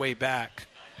 inched our way back,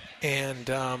 and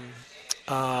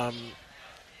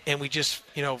we just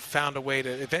found a way to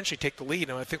eventually take the lead.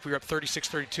 And I think we were up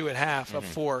 36-32 at half, up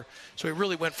 4. So we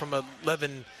really went from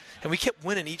 11. And we kept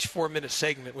winning each 4-minute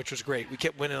segment, which was great. We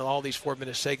kept winning all these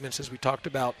 4-minute segments, as we talked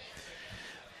about.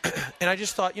 And I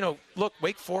just thought, look,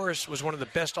 Wake Forest was one of the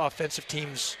best offensive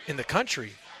teams in the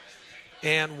country,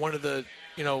 and one of the,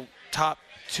 top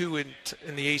 2 in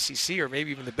the ACC, or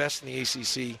maybe even the best in the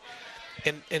ACC.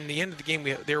 And in the end of the game,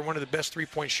 they were one of the best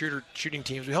three-point shooting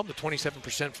teams. We held them to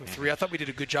 27% from 3. I thought we did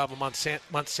a good job of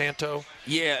Monsanto.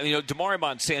 Yeah, Damari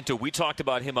Monsanto, we talked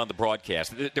about him on the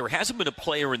broadcast. There hasn't been a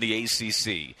player in the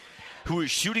ACC who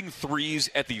is shooting threes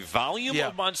at the volume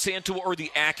of Monsanto or the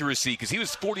accuracy, because he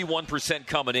was 41%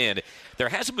 coming in. There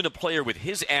hasn't been a player with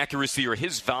his accuracy or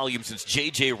his volume since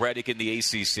J.J. Redick in the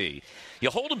ACC. You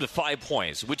hold him to 5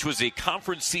 points, which was a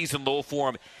conference season low for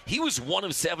him. He was 1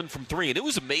 of 7 from 3, and it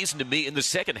was amazing to me in the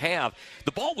second half.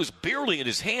 The ball was barely in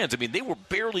his hands. They were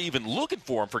barely even looking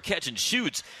for him for catch and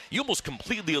shoots. You almost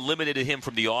completely eliminated him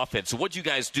from the offense. So what did you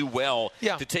guys do well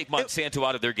to take Monsanto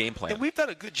out of their game plan? And we've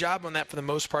done a good job on that for the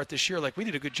most part this year. Like, we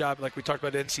did a good job, like we talked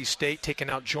about NC State,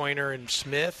 taking out Joyner and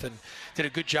Smith, and did a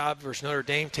good job versus Notre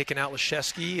Dame, taking out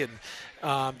Leshevsky, and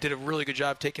did a really good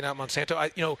job taking out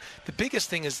Monsanto. The biggest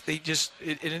thing is they just,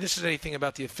 and this is anything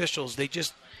about the officials, they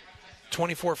just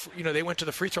 24. They went to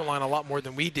the free throw line a lot more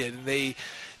than we did, and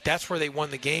that's where they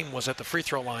won the game, was at the free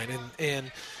throw line.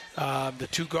 And the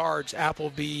 2 guards,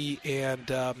 Appleby and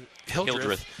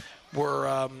Hildreth, were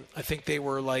I think they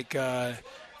were like 9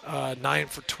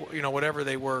 for 12, whatever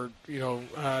they were. You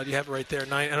have it right there.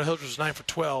 9. I know Hildreth was 9 for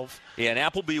 12. Yeah, and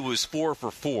Appleby was 4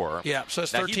 for 4. Yeah, so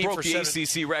that's 13 for 7. He broke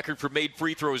the ACC record for made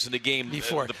free throws in the game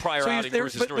before the prior outing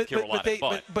versus North Carolina. They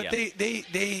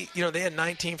had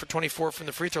 19 for 24 from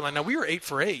the free throw line. Now we were 8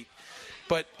 for 8,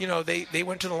 but they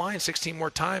went to the line 16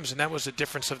 more times, and that was the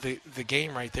difference of the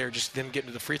game right there. Just them getting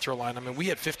to the free throw line. We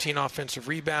had 15 offensive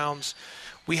rebounds.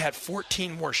 We had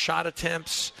 14 more shot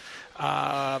attempts.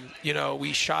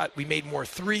 We made more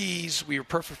threes. We were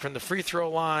perfect from the free throw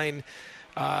line.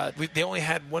 We only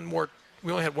had one more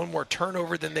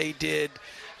turnover than they did.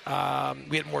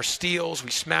 We had more steals.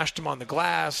 We smashed them on the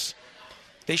glass.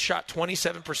 They shot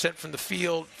 27% from the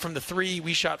field. From the 3,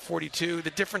 we shot 42.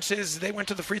 The difference is they went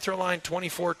to the free throw line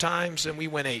 24 times, and we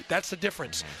went 8. That's the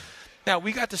difference. Now,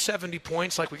 we got to 70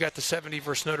 points like we got to 70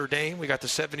 versus Notre Dame. We got to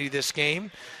 70 this game.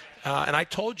 And I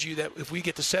told you that if we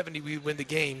get to 70, we win the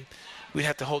game. We'd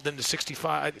have to hold them to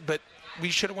 65. But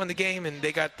we should have won the game, and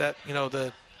they got that,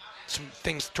 some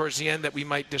things towards the end that we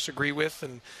might disagree with.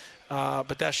 And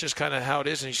but that's just kind of how it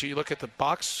is. And so you look at the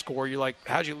box score, you're like,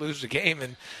 how'd you lose the game?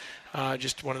 And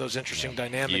just one of those interesting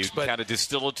dynamics. You kind of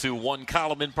distill it to one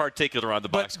column in particular on the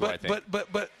box score, I think.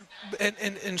 But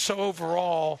so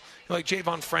overall, like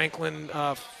Javon Franklin,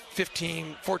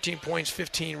 14 points,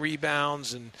 15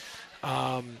 rebounds, and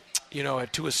had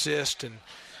 2 assists, and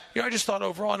I just thought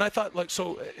overall, and I thought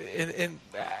to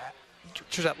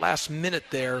that last minute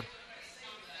there,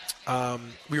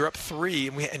 we were up 3,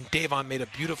 and Davon made a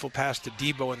beautiful pass to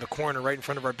Debo in the corner right in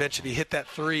front of our bench, and he hit that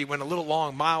 3. Went a little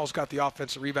long. Miles got the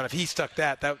offensive rebound. If he stuck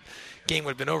that game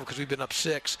would have been over because we've been up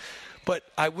 6. But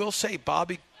I will say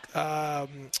Bobby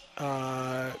Klintman,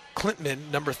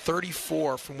 number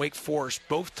 34 from Wake Forest,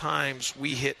 both times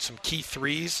we hit some key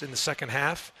threes in the second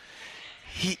half.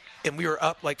 And we were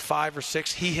up like 5 or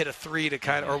 6. He hit a 3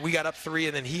 to or we got up 3,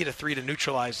 and then he hit a 3 to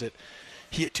neutralize it.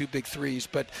 He hit 2 big threes.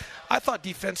 But I thought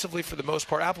defensively, for the most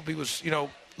part, Appleby was,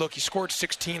 look, he scored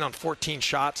 16 on 14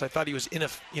 shots. I thought he was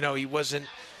he wasn't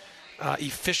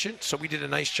efficient, so we did a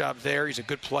nice job there. He's a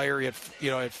good player. He had,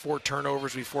 had 4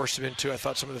 turnovers we forced him into. I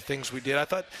thought some of the things we did. I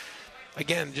thought,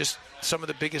 again, just some of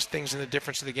the biggest things in the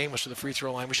difference of the game was to the free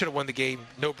throw line. We should have won the game,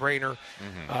 no brainer.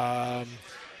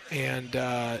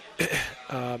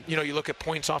 You look at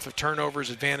points off of turnovers,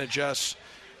 advantage us.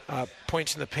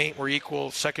 Points in the paint were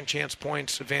equal. Second chance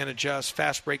points, advantage us.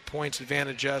 Fast break points,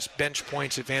 advantage us. Bench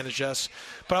points, advantage us.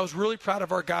 But I was really proud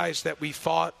of our guys that we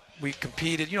fought, we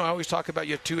competed. I always talk about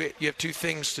you have two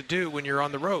things to do when you're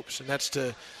on the ropes, and that's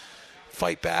to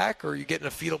fight back or you get in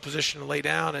a fetal position to lay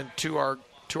down. And to our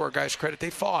guys' credit, they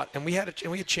fought, and we had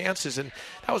chances, and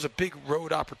that was a big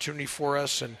road opportunity for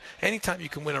us. And anytime you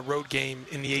can win a road game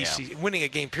in the ACC, winning a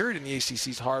game period in the ACC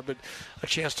is hard, but a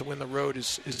chance to win the road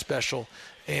is special.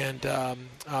 And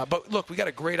but look, we got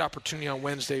a great opportunity on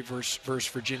Wednesday versus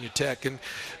Virginia Tech, and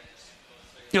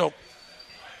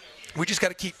we just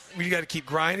got to keep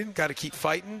grinding, got to keep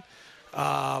fighting.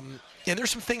 And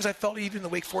there's some things I felt even in the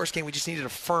Wake Forest game we just needed to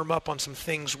firm up on some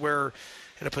things where.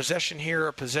 In a possession here,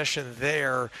 a possession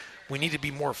there, we need to be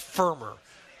more firmer.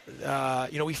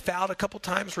 We fouled a couple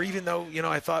times where even though,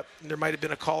 I thought there might have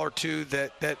been a call or two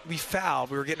that we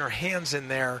fouled. We were getting our hands in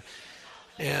there,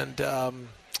 and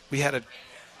we had to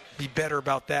be better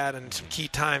about that. And some key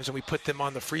times, and we put them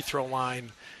on the free throw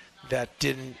line that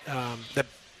didn't that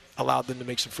allowed them to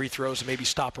make some free throws and maybe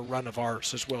stop a run of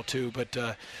ours as well too. But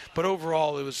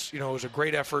overall, it was a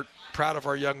great effort. Proud of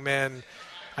our young men.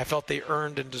 I felt they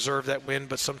earned and deserved that win,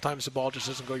 but sometimes the ball just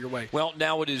doesn't go your way. Well,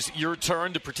 now it is your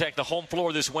turn to protect the home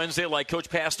floor this Wednesday. Like Coach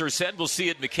Pastner said, we'll see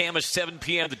it at McCamish, 7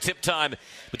 p.m., the tip time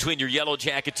between your Yellow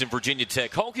Jackets and Virginia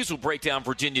Tech. Hokies will break down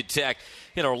Virginia Tech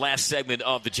in our last segment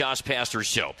of the Josh Pastner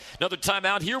Show. Another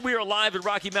timeout. Here we are live at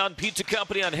Rocky Mountain Pizza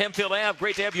Company on Hempfield Ave.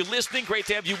 Great to have you listening. Great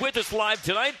to have you with us live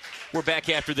tonight. We're back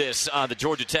after this on the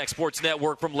Georgia Tech Sports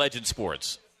Network from Legend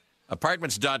Sports.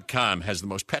 Apartments.com has the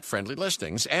most pet-friendly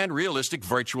listings and realistic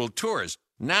virtual tours.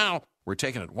 Now, we're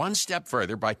taking it one step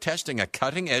further by testing a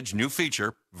cutting-edge new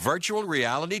feature, virtual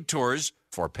reality tours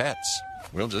for pets.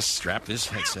 We'll just strap this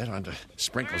headset onto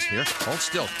Sprinkles here. Hold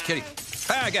still, kitty.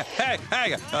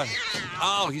 Hey.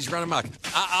 Oh, he's running amok.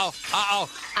 Uh-oh.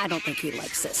 I don't think he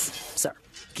likes this, sir.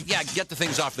 Yeah, get the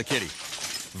things off the kitty.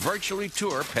 Virtually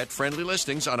tour pet-friendly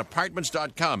listings on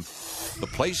Apartments.com. The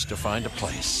place to find a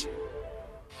place.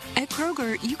 At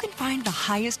Kroger, you can find the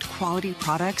highest quality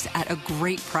products at a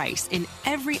great price in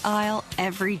every aisle,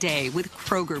 every day with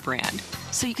Kroger brand.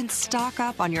 So you can stock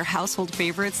up on your household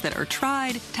favorites that are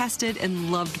tried, tested,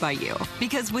 and loved by you.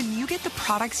 Because when you get the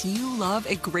products you love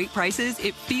at great prices,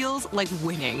 it feels like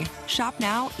winning. Shop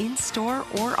now, in-store,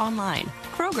 or online.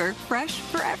 Kroger, fresh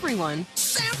for everyone.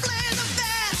 Simply the best.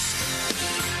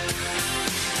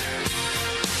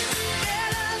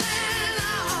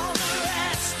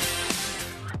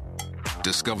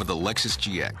 Discover the Lexus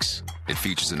GX. It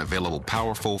features an available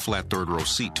powerful flat third-row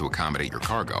seat to accommodate your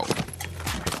cargo,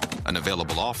 an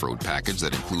available off-road package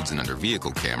that includes an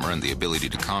under-vehicle camera and the ability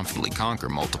to confidently conquer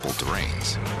multiple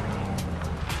terrains,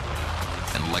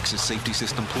 and Lexus Safety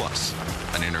System Plus,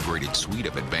 an integrated suite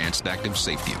of advanced active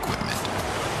safety equipment.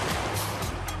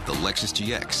 The Lexus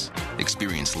GX.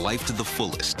 Experience life to the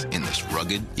fullest in this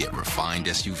rugged yet refined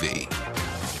SUV.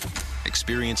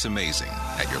 Experience amazing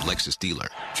at your Lexus dealer.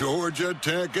 Georgia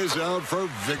Tech is out for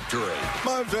victory.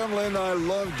 My family and I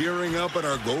love gearing up in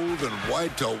our gold and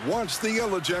white to watch the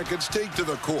Yellow Jackets take to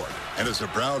the court. And as a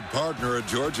proud partner of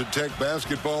Georgia Tech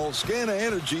basketball, Scana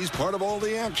Energy is part of all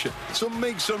the action. So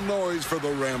make some noise for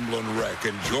the Ramblin' Wreck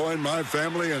and join my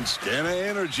family and Scana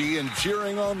Energy in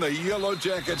cheering on the Yellow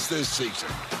Jackets this season.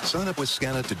 Sign up with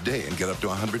Scana today and get up to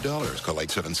 $100. Call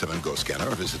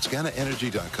 877-GO-SCANA or visit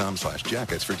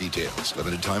scanaenergy.com/jackets for details.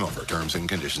 Limited time offer. Terms and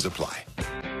conditions apply.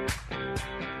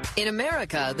 In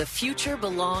America, the future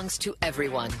belongs to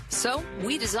everyone. So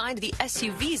we designed the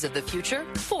SUVs of the future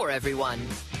for everyone.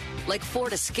 Like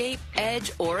Ford Escape,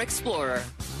 Edge, or Explorer.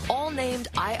 All named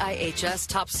IIHS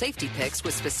top safety picks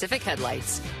with specific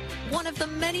headlights. One of the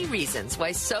many reasons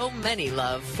why so many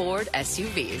love Ford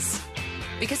SUVs.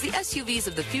 Because the SUVs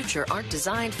of the future aren't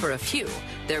designed for a few.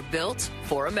 They're built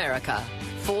for America.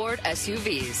 Ford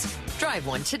SUVs. Drive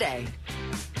one today.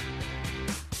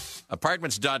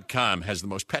 Apartments.com has the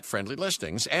most pet-friendly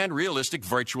listings and realistic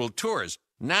virtual tours.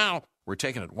 Now, we're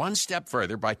taking it one step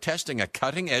further by testing a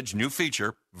cutting-edge new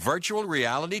feature, virtual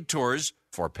reality tours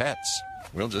for pets.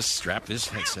 We'll just strap this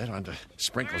headset onto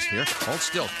Sprinkles here. Hold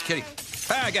still, kitty.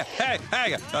 Hey.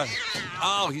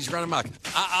 Oh, he's running amok.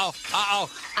 Uh-oh.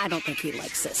 I don't think he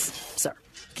likes this, sir.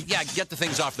 Yeah, get the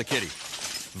things off the kitty.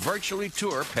 Virtually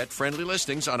tour pet-friendly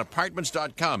listings on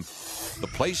Apartments.com. The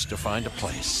place to find a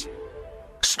place.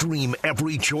 Stream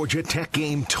every Georgia Tech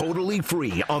game totally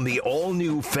free on the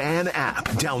all-new Fan app.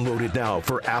 Download it now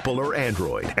for Apple or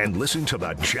Android and listen to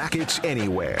the Jackets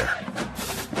anywhere.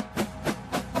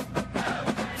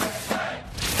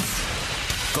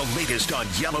 The latest on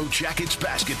Yellow Jackets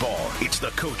basketball. It's the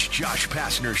Coach Josh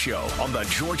Pastner Show on the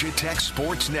Georgia Tech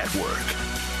Sports Network.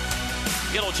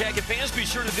 Yellow Jacket fans, be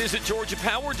sure to visit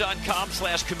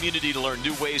GeorgiaPower.com/community to learn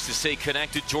new ways to stay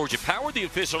connected. Georgia Power, the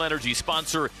official energy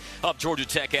sponsor of Georgia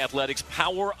Tech Athletics.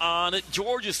 Power on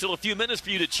Georgia. Still a few minutes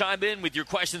for you to chime in with your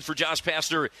questions for Josh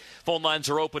Pastner. Phone lines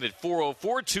are open at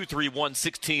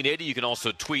 404-231-1680. You can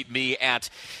also tweet me at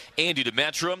Andy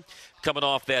Demetra. Coming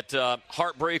off that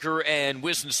heartbreaker and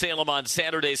Winston-Salem on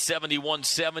Saturday,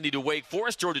 71-70 to Wake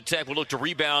Forest. Georgia Tech will look to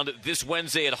rebound this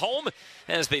Wednesday at home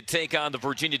as they take on the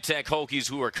Virginia Tech Hokies,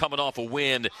 who are coming off a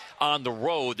win on the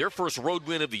road. Their first road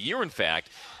win of the year, in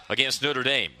fact, against Notre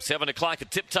Dame. 7 o'clock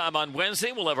at tip time on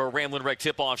Wednesday. We'll have our Ramblin' Wreck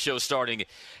tip-off show starting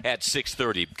at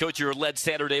 6:30. Coach, you were led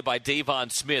Saturday by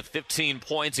Davon Smith, 15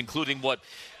 points, including what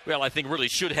I think really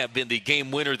should have been the game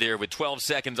winner there with 7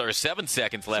 seconds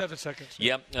left. 7 seconds.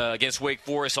 Yep, against Wake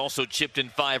Forest. Also chipped in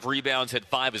 5 rebounds, had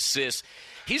 5 assists.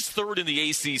 He's third in the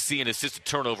ACC in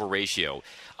assist-to-turnover ratio.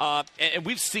 And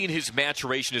we've seen his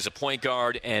maturation as a point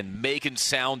guard and making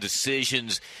sound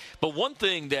decisions. But one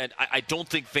thing that I don't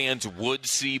think fans would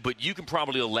see, but you can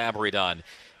probably elaborate on,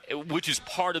 which is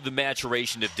part of the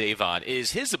maturation of Davon,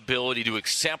 is his ability to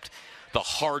accept the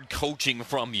hard coaching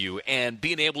from you and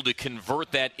being able to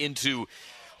convert that into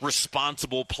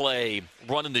responsible play,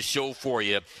 running the show for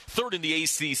you. Third in the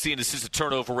ACC in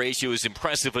assist-to-turnover ratio is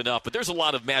impressive enough, but there's a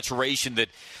lot of maturation that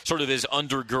sort of has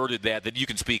undergirded that you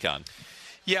can speak on.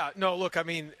 Yeah, no, look, I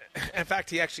mean, in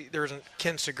fact,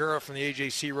 Ken Segura from the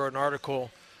AJC wrote an article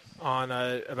on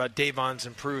about Davon's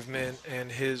improvement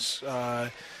and his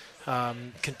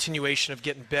continuation of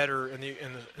getting better in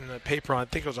the paper on, I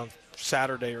think it was on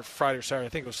Saturday or Friday or Saturday. I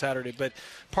think it was Saturday. But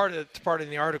part of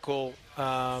the article,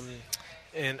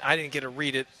 and I didn't get to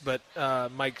read it, but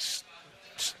Mike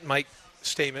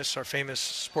Stamus, our famous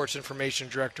sports information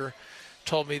director,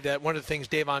 told me that one of the things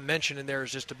Davon mentioned in there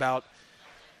is just about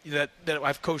that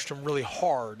I've coached him really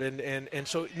hard, and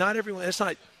so not everyone.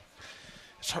 Not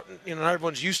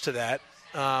everyone's used to that.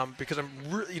 Because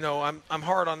I'm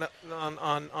hard on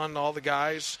all the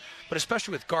guys, but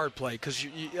especially with guard play, because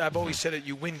I've always said that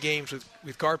you win games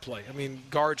with guard play. I mean,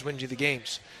 guards win you the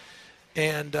games,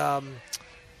 and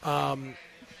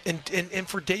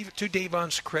for to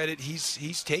Davon's credit,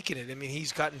 he's taken it. I mean,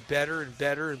 he's gotten better and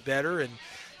better and better, and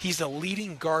he's the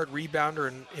leading guard rebounder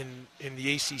in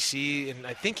the ACC, and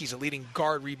I think he's a leading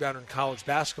guard rebounder in college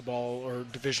basketball or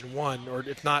Division I, or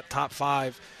if not top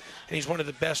 5. And he's one of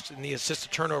the best in the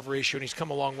assist-to-turnover ratio, and he's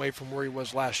come a long way from where he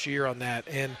was last year on that.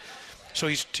 And so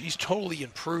he's totally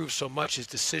improved so much, his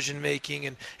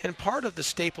decision-making. And part of the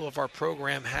staple of our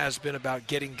program has been about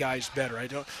getting guys better.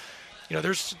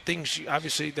 There's things,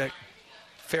 obviously, that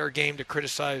fair game to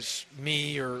criticize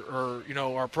me or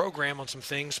our program on some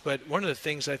things. But one of the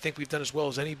things I think we've done as well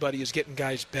as anybody is getting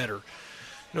guys better.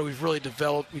 We've really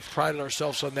we've prided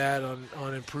ourselves on that,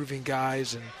 on improving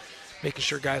guys and making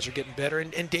sure guys are getting better.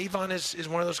 And Davon is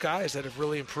one of those guys that have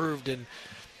really improved. And,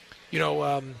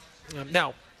 now,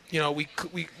 we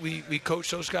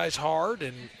coach those guys hard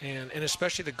and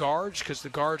especially the guards, because the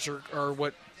guards are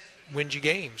what wins you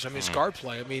games. I mean, it's guard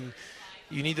play. I mean,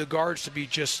 you need the guards to be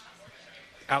just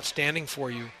outstanding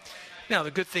for you. Now, the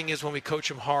good thing is when we coach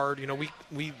them hard,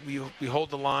 we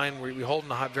hold the line. We hold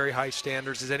them to very high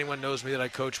standards. As anyone knows me that I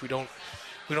coach, we don't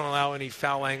allow any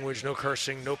foul language, no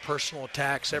cursing, no personal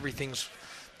attacks. Everything's,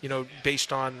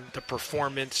 based on the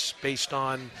performance, based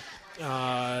on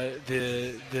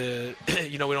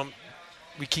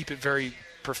we keep it very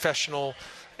professional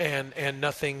and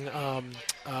nothing.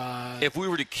 If we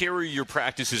were to carry your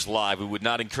practices live, we would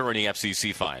not incur any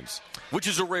FCC fines, which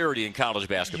is a rarity in college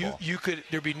basketball.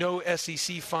 There'd be no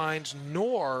SEC fines,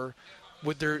 nor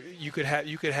you could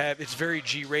have it's very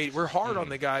G-rated. We're hard on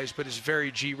the guys, but it's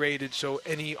very G-rated. So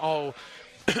all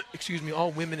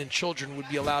women and children would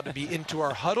be allowed to be into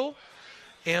our huddle,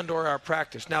 and or our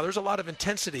practice. Now, there's a lot of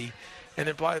intensity, and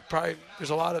then probably there's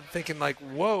a lot of thinking like,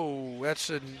 whoa, that's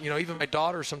even my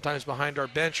daughters sometimes behind our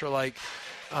bench are like,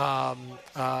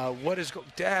 what is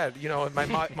Dad? And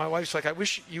my wife's like, I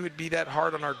wish you would be that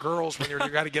hard on our girls when you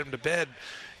got to get them to bed,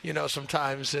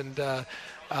 sometimes. And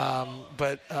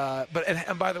but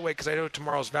by the way, because I know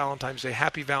tomorrow's Valentine's Day,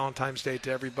 happy Valentine's Day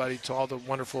to everybody, to all the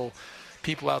wonderful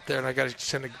people out there, and I got to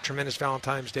send a tremendous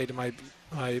Valentine's Day to my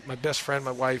best friend,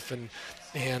 my wife, and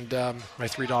my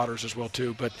 3 daughters as well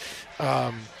too. But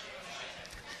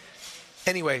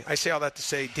anyway, I say all that to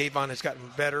say Davon has gotten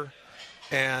better.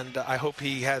 And I hope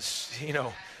he has,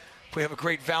 we have a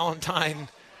great Valentine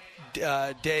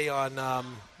Day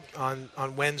on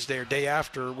Wednesday or day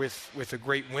after with a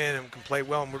great win and can play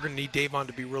well. And we're going to need Davon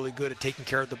to be really good at taking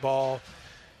care of the ball,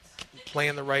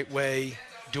 playing the right way,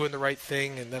 doing the right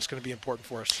thing, and that's going to be important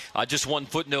for us. Just one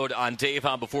footnote on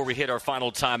Davon before we hit our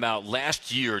final timeout.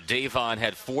 Last year, Davon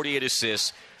had 48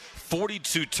 assists,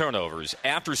 42 turnovers.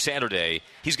 After Saturday,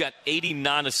 he's got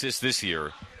 89 assists this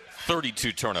year,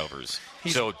 32 turnovers.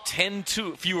 So 10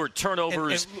 fewer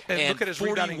turnovers and look at his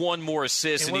 41 more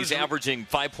assists, and he's averaging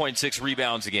 5.6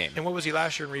 rebounds a game. And what was he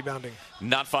last year in rebounding?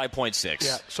 Not 5.6.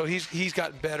 Yeah, so he's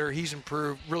gotten better. He's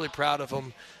improved. Really proud of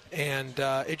him. And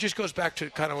it just goes back to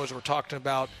kind of what we're talking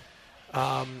about.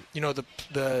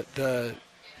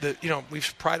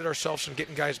 We've prided ourselves on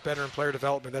getting guys better in player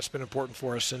development. That's been important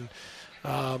for us. And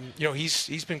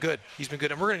he's been good. He's been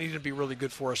good, and we're going to need him to be really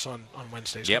good for us on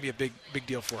Wednesday. It's going to be a big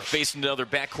deal for us. Facing another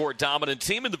backcourt dominant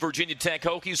team in the Virginia Tech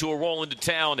Hokies, who are rolling to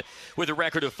town with a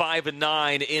record of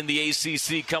 5-9 in the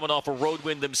ACC, coming off a road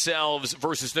win themselves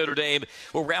versus Notre Dame.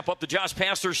 We'll wrap up the Josh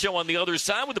Pastner Show on the other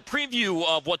side with a preview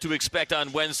of what to expect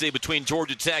on Wednesday between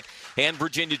Georgia Tech and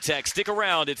Virginia Tech. Stick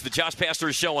around. It's the Josh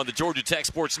Pastner Show on the Georgia Tech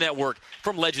Sports Network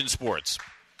from Legend Sports.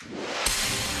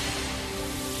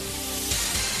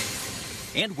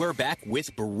 And we're back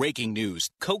with breaking news.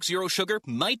 Coke Zero Sugar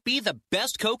might be the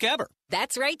best Coke ever.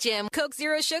 That's right, Jim. Coke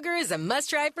Zero Sugar is a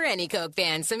must-try for any Coke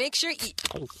fan, so make sure you...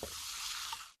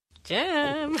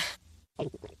 Jim.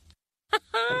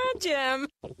 Jim.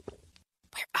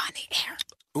 We're on the air.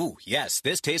 Ooh, yes,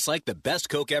 this tastes like the best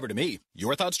Coke ever to me.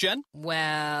 Your thoughts, Jen?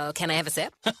 Well, can I have a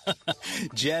sip?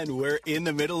 Jen, we're in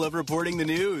the middle of reporting the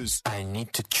news. I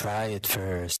need to try it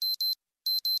first.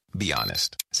 Be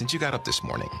honest. Since you got up this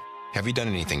morning, have you done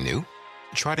anything new?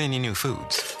 Tried any new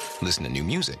foods? Listened to new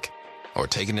music? Or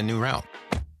taken a new route?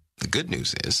 The good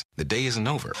news is, the day isn't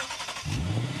over.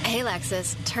 Hey,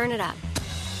 Lexus, turn it up.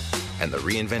 And the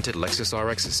reinvented Lexus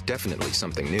RX is definitely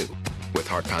something new. With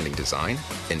heart-pounding design,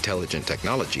 intelligent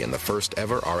technology, and the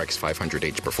first-ever RX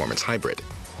 500h Performance Hybrid.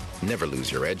 Never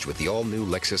lose your edge with the all-new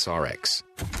Lexus RX.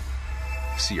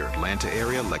 See your Atlanta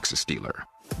area Lexus dealer.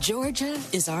 Georgia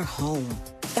is our home.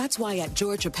 That's why at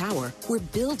Georgia Power, we're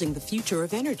building the future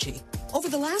of energy. Over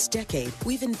the last decade,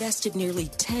 we've invested nearly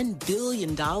 $10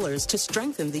 billion to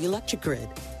strengthen the electric grid,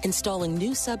 installing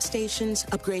new substations,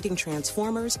 upgrading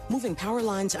transformers, moving power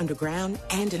lines underground,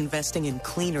 and investing in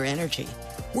cleaner energy.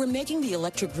 We're making the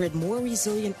electric grid more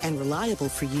resilient and reliable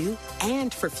for you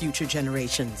and for future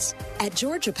generations. At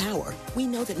Georgia Power, we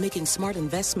know that making smart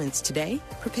investments today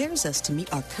prepares us to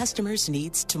meet our customers'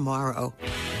 needs tomorrow.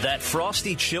 That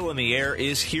frosty chill in the air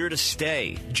is here to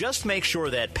stay. Just make sure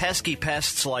that pesky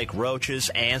pests like roaches,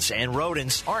 ants, and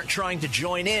rodents aren't trying to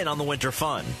join in on the winter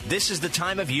fun. This is the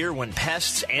time of year when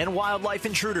pests and wildlife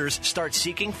intruders start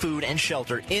seeking food and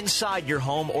shelter inside your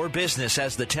home or business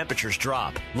as the temperatures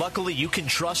drop. Luckily, you can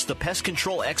trust the pest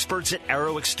control experts at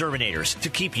Arrow Exterminators to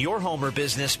keep your home or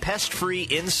business pest-free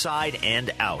inside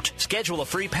and out. Schedule a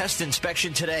free pest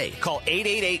inspection today. Call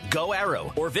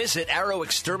 888-GO-ARROW or visit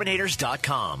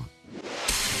arrowexterminators.com.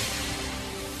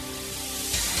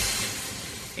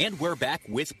 And we're back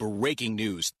with breaking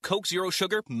news. Coke Zero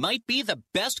Sugar might be the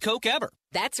best Coke ever.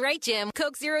 That's right, Jim.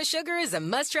 Coke Zero Sugar is a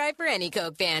must-try for any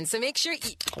Coke fan, so make sure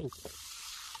you...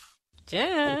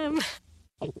 Jim.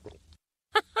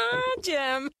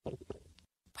 Jim.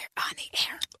 We're on the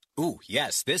air. Ooh,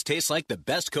 yes, this tastes like the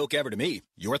best Coke ever to me.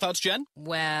 Your thoughts, Jen?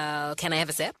 Well, can I have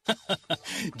a sip?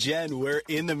 Jen, we're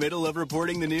in the middle of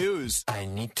reporting the news. I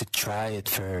need to try it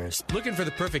first. Looking for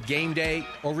the perfect game day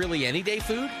or really any day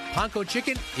food? Panko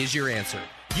Chicken is your answer.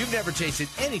 You've never tasted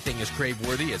anything as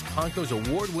crave-worthy as Panko's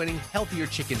award-winning healthier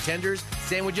chicken tenders,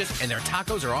 sandwiches, and their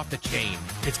tacos are off the chain.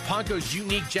 It's Panko's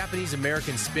unique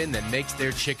Japanese-American spin that makes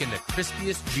their chicken the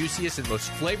crispiest, juiciest, and most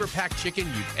flavor-packed chicken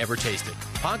you've ever tasted.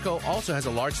 Panko also has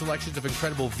a large selection of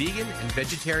incredible vegan and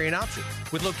vegetarian options.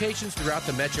 With locations throughout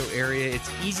the metro area, it's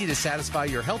easy to satisfy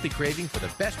your healthy craving for the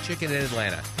best chicken in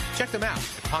Atlanta. Check them out at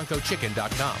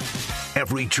pankochicken.com.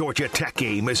 Every Georgia Tech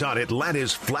game is on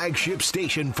Atlanta's flagship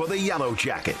station for the Yellow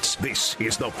Jackets. This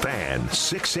is The Fan,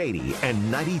 680 and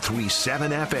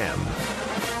 93.7 FM.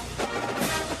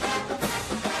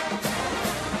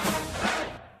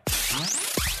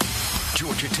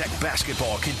 Georgia Tech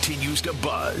basketball continues to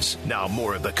buzz. Now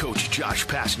more of the Coach Josh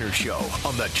Pastner Show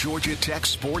on the Georgia Tech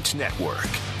Sports Network.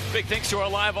 Big thanks to our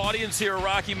live audience here at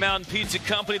Rocky Mountain Pizza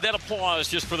Company. That applause,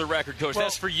 just for the record, Coach,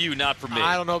 that's for you, not for me.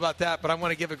 I don't know about that, but I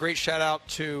want to give a great shout-out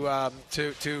to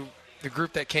the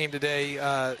group that came today.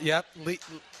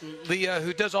 Leah,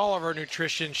 who does all of our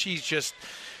nutrition.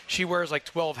 She wears like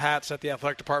 12 hats at the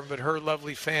athletic department, but her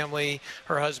lovely family,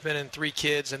 her husband and 3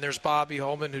 kids, and there's Bobby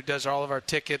Holman, who does all of our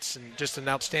tickets and just an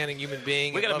outstanding human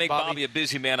being. We got to make Bobby a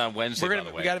busy man on Wednesday, by the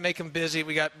way. We got to make him busy.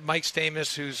 We got Mike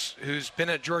Stamus, who's been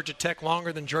at Georgia Tech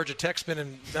longer than Georgia Tech's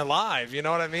been alive. You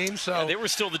know what I mean? So they were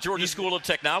still the Georgia School of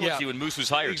Technology when Moose was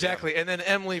hired. Exactly. There. And then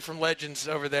Emily from Legends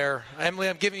over there. Emily,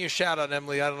 I'm giving you a shout out,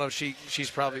 Emily. I don't know if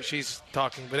she's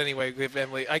talking, but anyway, give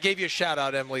Emily. I gave you a shout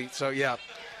out, Emily. So yeah.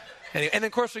 And then,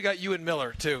 of course, we got Ewan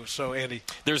Miller, too. So, Andy.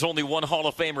 There's only one Hall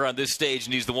of Famer on this stage,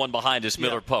 and he's the one behind us,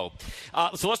 Miller Pope.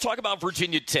 So let's talk about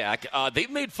Virginia Tech. They've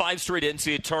made 5 straight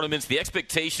NCAA tournaments. The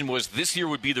expectation was this year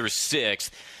would be their 6th.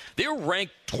 They were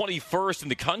ranked 21st in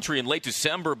the country in late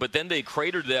December, but then they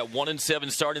cratered that 1-7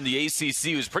 start in the ACC.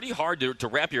 It was pretty hard to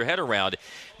wrap your head around.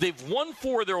 They've won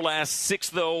 4 of their last 6,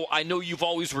 though. I know you've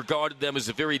always regarded them as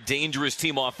a very dangerous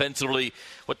team offensively.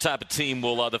 What type of team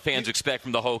will the fans expect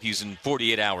from the Hokies in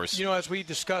 48 hours? You know, as we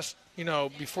discussed,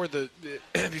 before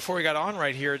before we got on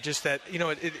right here, just that,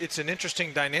 it's an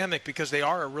interesting dynamic because they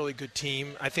are a really good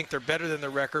team. I think they're better than their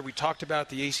record. We talked about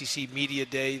the ACC Media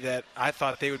Day that I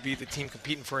thought they would be the team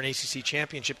competing for an ACC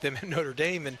championship, them and Notre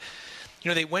Dame. And,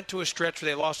 they went to a stretch where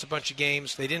they lost a bunch of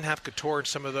games. They didn't have Couture in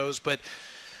some of those, but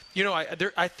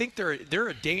I think they're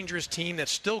a dangerous team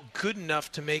that's still good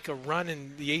enough to make a run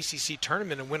in the ACC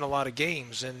tournament and win a lot of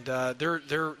games. And they're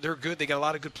good. They got a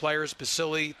lot of good players.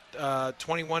 Basile,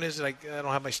 21 is it? I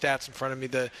don't have my stats in front of me.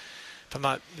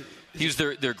 He's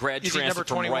their grad transfer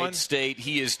from Wright State.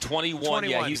 He is 21.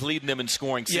 Yeah, he's leading them in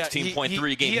scoring,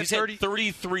 16.3 games. He's had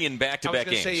 33 in back-to-back games. I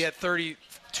was going to say he had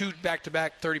 32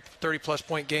 back-to-back 30-plus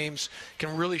point games.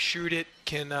 Can really shoot it.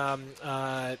 Can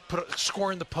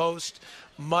score in the post.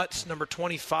 Mutz, number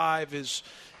 25, is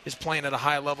playing at a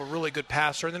high level, really good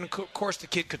passer. And then, of course, the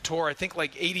kid Couture, I think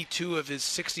like 82 of his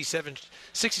 67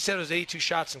 of his 82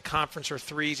 shots in conference are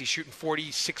threes. He's shooting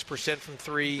 46% from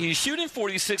 3. He's shooting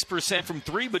 46% from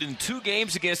 3, but in 2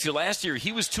 games against you last year,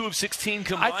 he was 2 of 16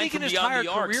 combined I think from in his beyond entire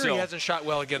the arc. career he hasn't shot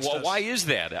well against us. Why is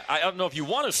that? I don't know if you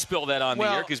want to spill that on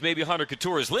the air because maybe Hunter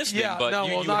Couture is listening, but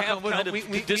you have kind of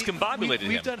discombobulated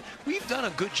him. We've done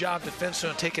a good job defensively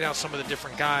on taking out some of the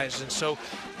different guys. And so,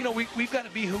 we've got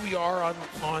to be who we are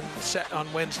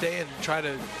on Wednesday and try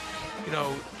to,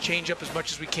 change up as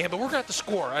much as we can. But we're going to have to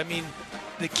score. I mean,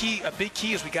 a big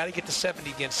key is we got to get to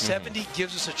 70 again. 70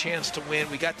 gives us a chance to win.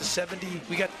 We got to 70.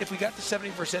 If we got to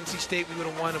 70 versus NC State, we would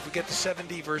have won. If we get to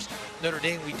 70 versus Notre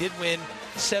Dame, we did win.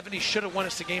 70 should have won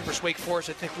us the game versus Wake Forest.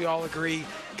 I think we all agree.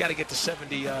 Got to get to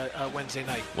 70 Wednesday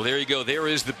night. Well, there you go. There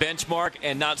is the benchmark,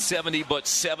 and not 70, but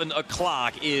 7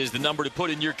 o'clock is the number to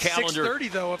put in your calendar.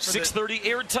 6:30 though. 6:30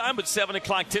 air time, but 7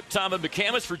 o'clock tip time at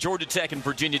McCamus for Georgia Tech and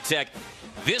Virginia Tech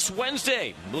this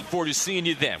Wednesday. Look forward to seeing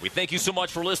you then. We thank you so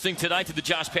much for listening tonight to the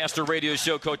Josh Pastner Radio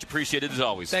Show. Coach, appreciate it as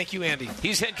always. Thank you, Andy.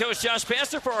 He's head coach Josh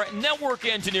Pastner. For our network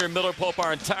engineer, Miller Pope,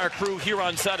 our entire crew here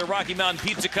on site of Rocky Mountain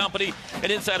Pizza Company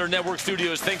and inside our network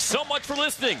studios. Thanks so much for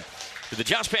listening to the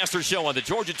Josh Pastner Show on the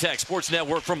Georgia Tech Sports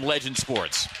Network from Legend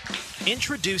Sports.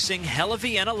 Introducing Hella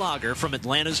Vienna Lager from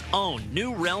Atlanta's own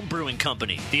New Realm Brewing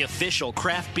Company, the official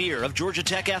craft beer of Georgia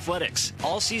Tech Athletics.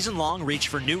 All season long, reach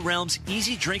for New Realm's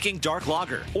easy drinking dark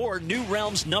lager or New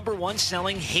Realm's #1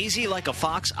 selling Hazy Like a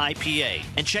Fox IPA.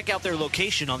 And check out their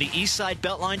location on the East Side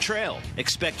Beltline Trail.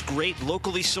 Expect great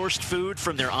locally sourced food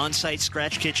from their on-site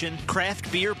scratch kitchen,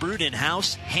 craft beer brewed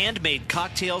in-house, handmade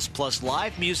cocktails, plus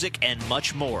live music and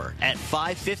much more at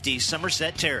 550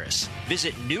 Somerset Terrace.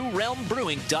 Visit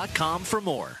newrealmbrewing.com for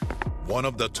more. One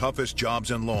of the toughest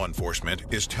jobs in law enforcement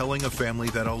is telling a family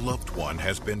that a loved one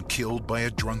has been killed by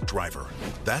a drunk driver.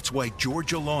 That's why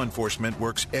Georgia law enforcement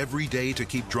works every day to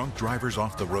keep drunk drivers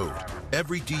off the road.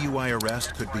 Every DUI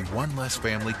arrest could be one less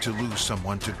family to lose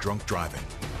someone to drunk driving.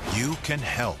 You can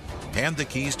help. Hand the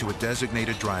keys to a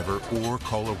designated driver or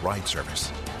call a ride service.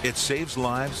 It saves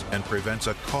lives and prevents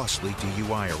a costly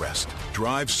DUI arrest.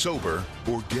 Drive sober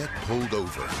or get pulled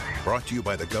over. Brought to you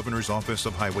by the Governor's Office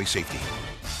of Highway Safety.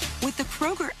 With the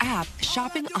Kroger app,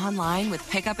 shopping online with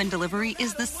pickup and delivery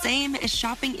is the same as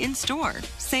shopping in-store.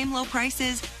 Same low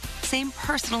prices, same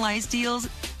personalized deals,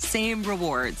 same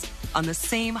rewards on the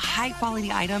same high-quality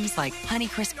items like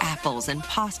Honeycrisp apples and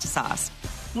pasta sauce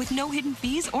with no hidden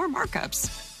fees or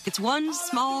markups. It's one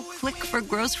small click for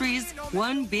groceries,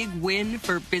 one big win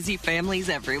for busy families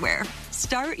everywhere.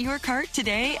 Start your cart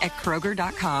today at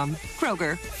Kroger.com.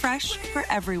 Kroger, fresh for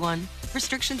everyone.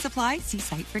 Restrictions apply. See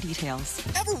site for details.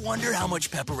 Ever wonder how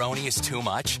much pepperoni is too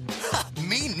much?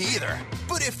 Me neither.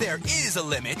 But if there is a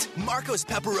limit, Marco's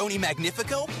Pepperoni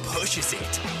Magnifico pushes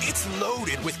it. It's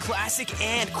loaded with classic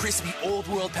and crispy Old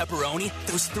World pepperoni,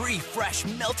 those 3 fresh,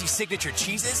 melty signature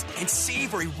cheeses, and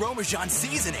savory Parmesan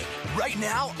seasoning. Right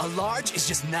now, a large is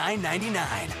just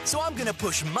 $9.99. So I'm gonna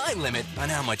push my limit on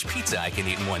how much pizza I can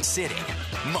eat in one sitting.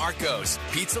 Marco's.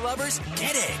 Pizza lovers,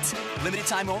 get it. Limited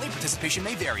time only. Participation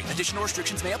may vary. Additional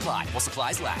restrictions may apply while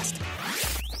supplies last.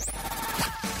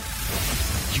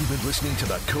 You've been listening to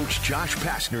the Coach Josh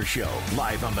Pastner Show,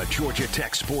 live on the Georgia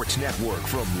Tech Sports Network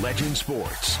from Legend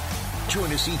Sports.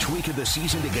 Join us each week of the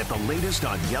season to get the latest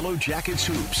on Yellow Jackets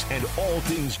hoops and all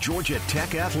things Georgia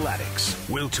Tech athletics.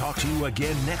 We'll talk to you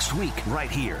again next week right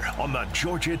here on the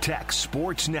Georgia Tech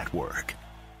Sports Network.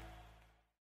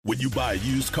 When you buy a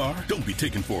used car, don't be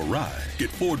taken for a ride.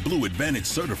 Get Ford Blue Advantage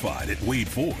certified at Wade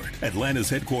Ford, Atlanta's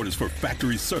headquarters for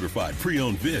factory-certified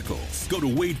pre-owned vehicles. Go to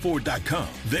WadeFord.com.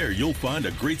 There you'll find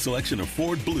a great selection of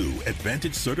Ford Blue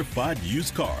Advantage certified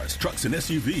used cars, trucks, and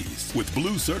SUVs. With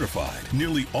Blue certified,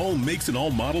 nearly all makes and all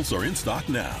models are in stock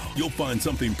now. You'll find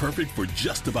something perfect for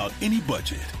just about any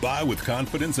budget. Buy with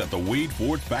confidence at the Wade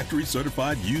Ford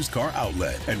factory-certified used car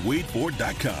outlet at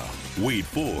WadeFord.com. Wade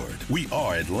Ford. We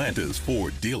are Atlanta's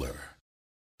Ford dealer.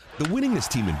 The winningest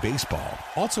team in baseball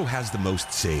also has the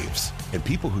most saves, and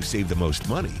people who save the most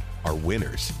money are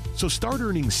winners. So start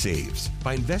earning saves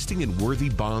by investing in Worthy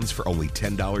bonds for only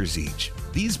 $10 each.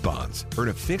 These bonds earn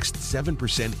a fixed 7%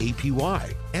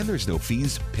 APY, and there's no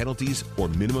fees, penalties, or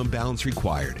minimum balance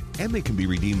required, and they can be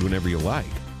redeemed whenever you like.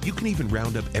 You can even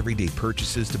round up everyday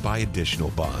purchases to buy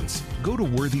additional bonds. Go to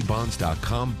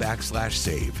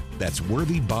worthybonds.com/save. That's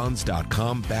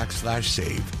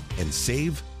worthybonds.com/save and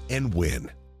save and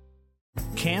win.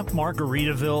 Camp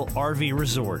Margaritaville RV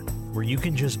Resort, where you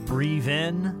can just breathe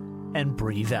in and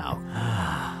breathe out.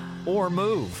 Or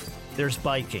move. There's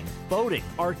biking, boating,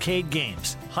 arcade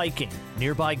games, hiking,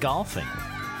 nearby golfing.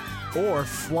 Or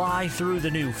fly through the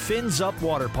new Fins Up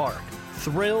Water Park.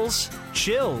 Thrills,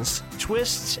 chills,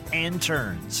 twists, and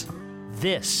turns.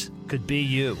 This could be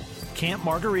you. Camp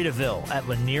Margaritaville at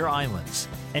Lanier Islands.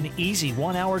 An easy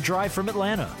 1-hour drive from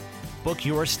Atlanta. Book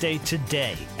your stay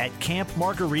today at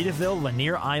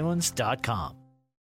campmargaritavillelanierIslands.com.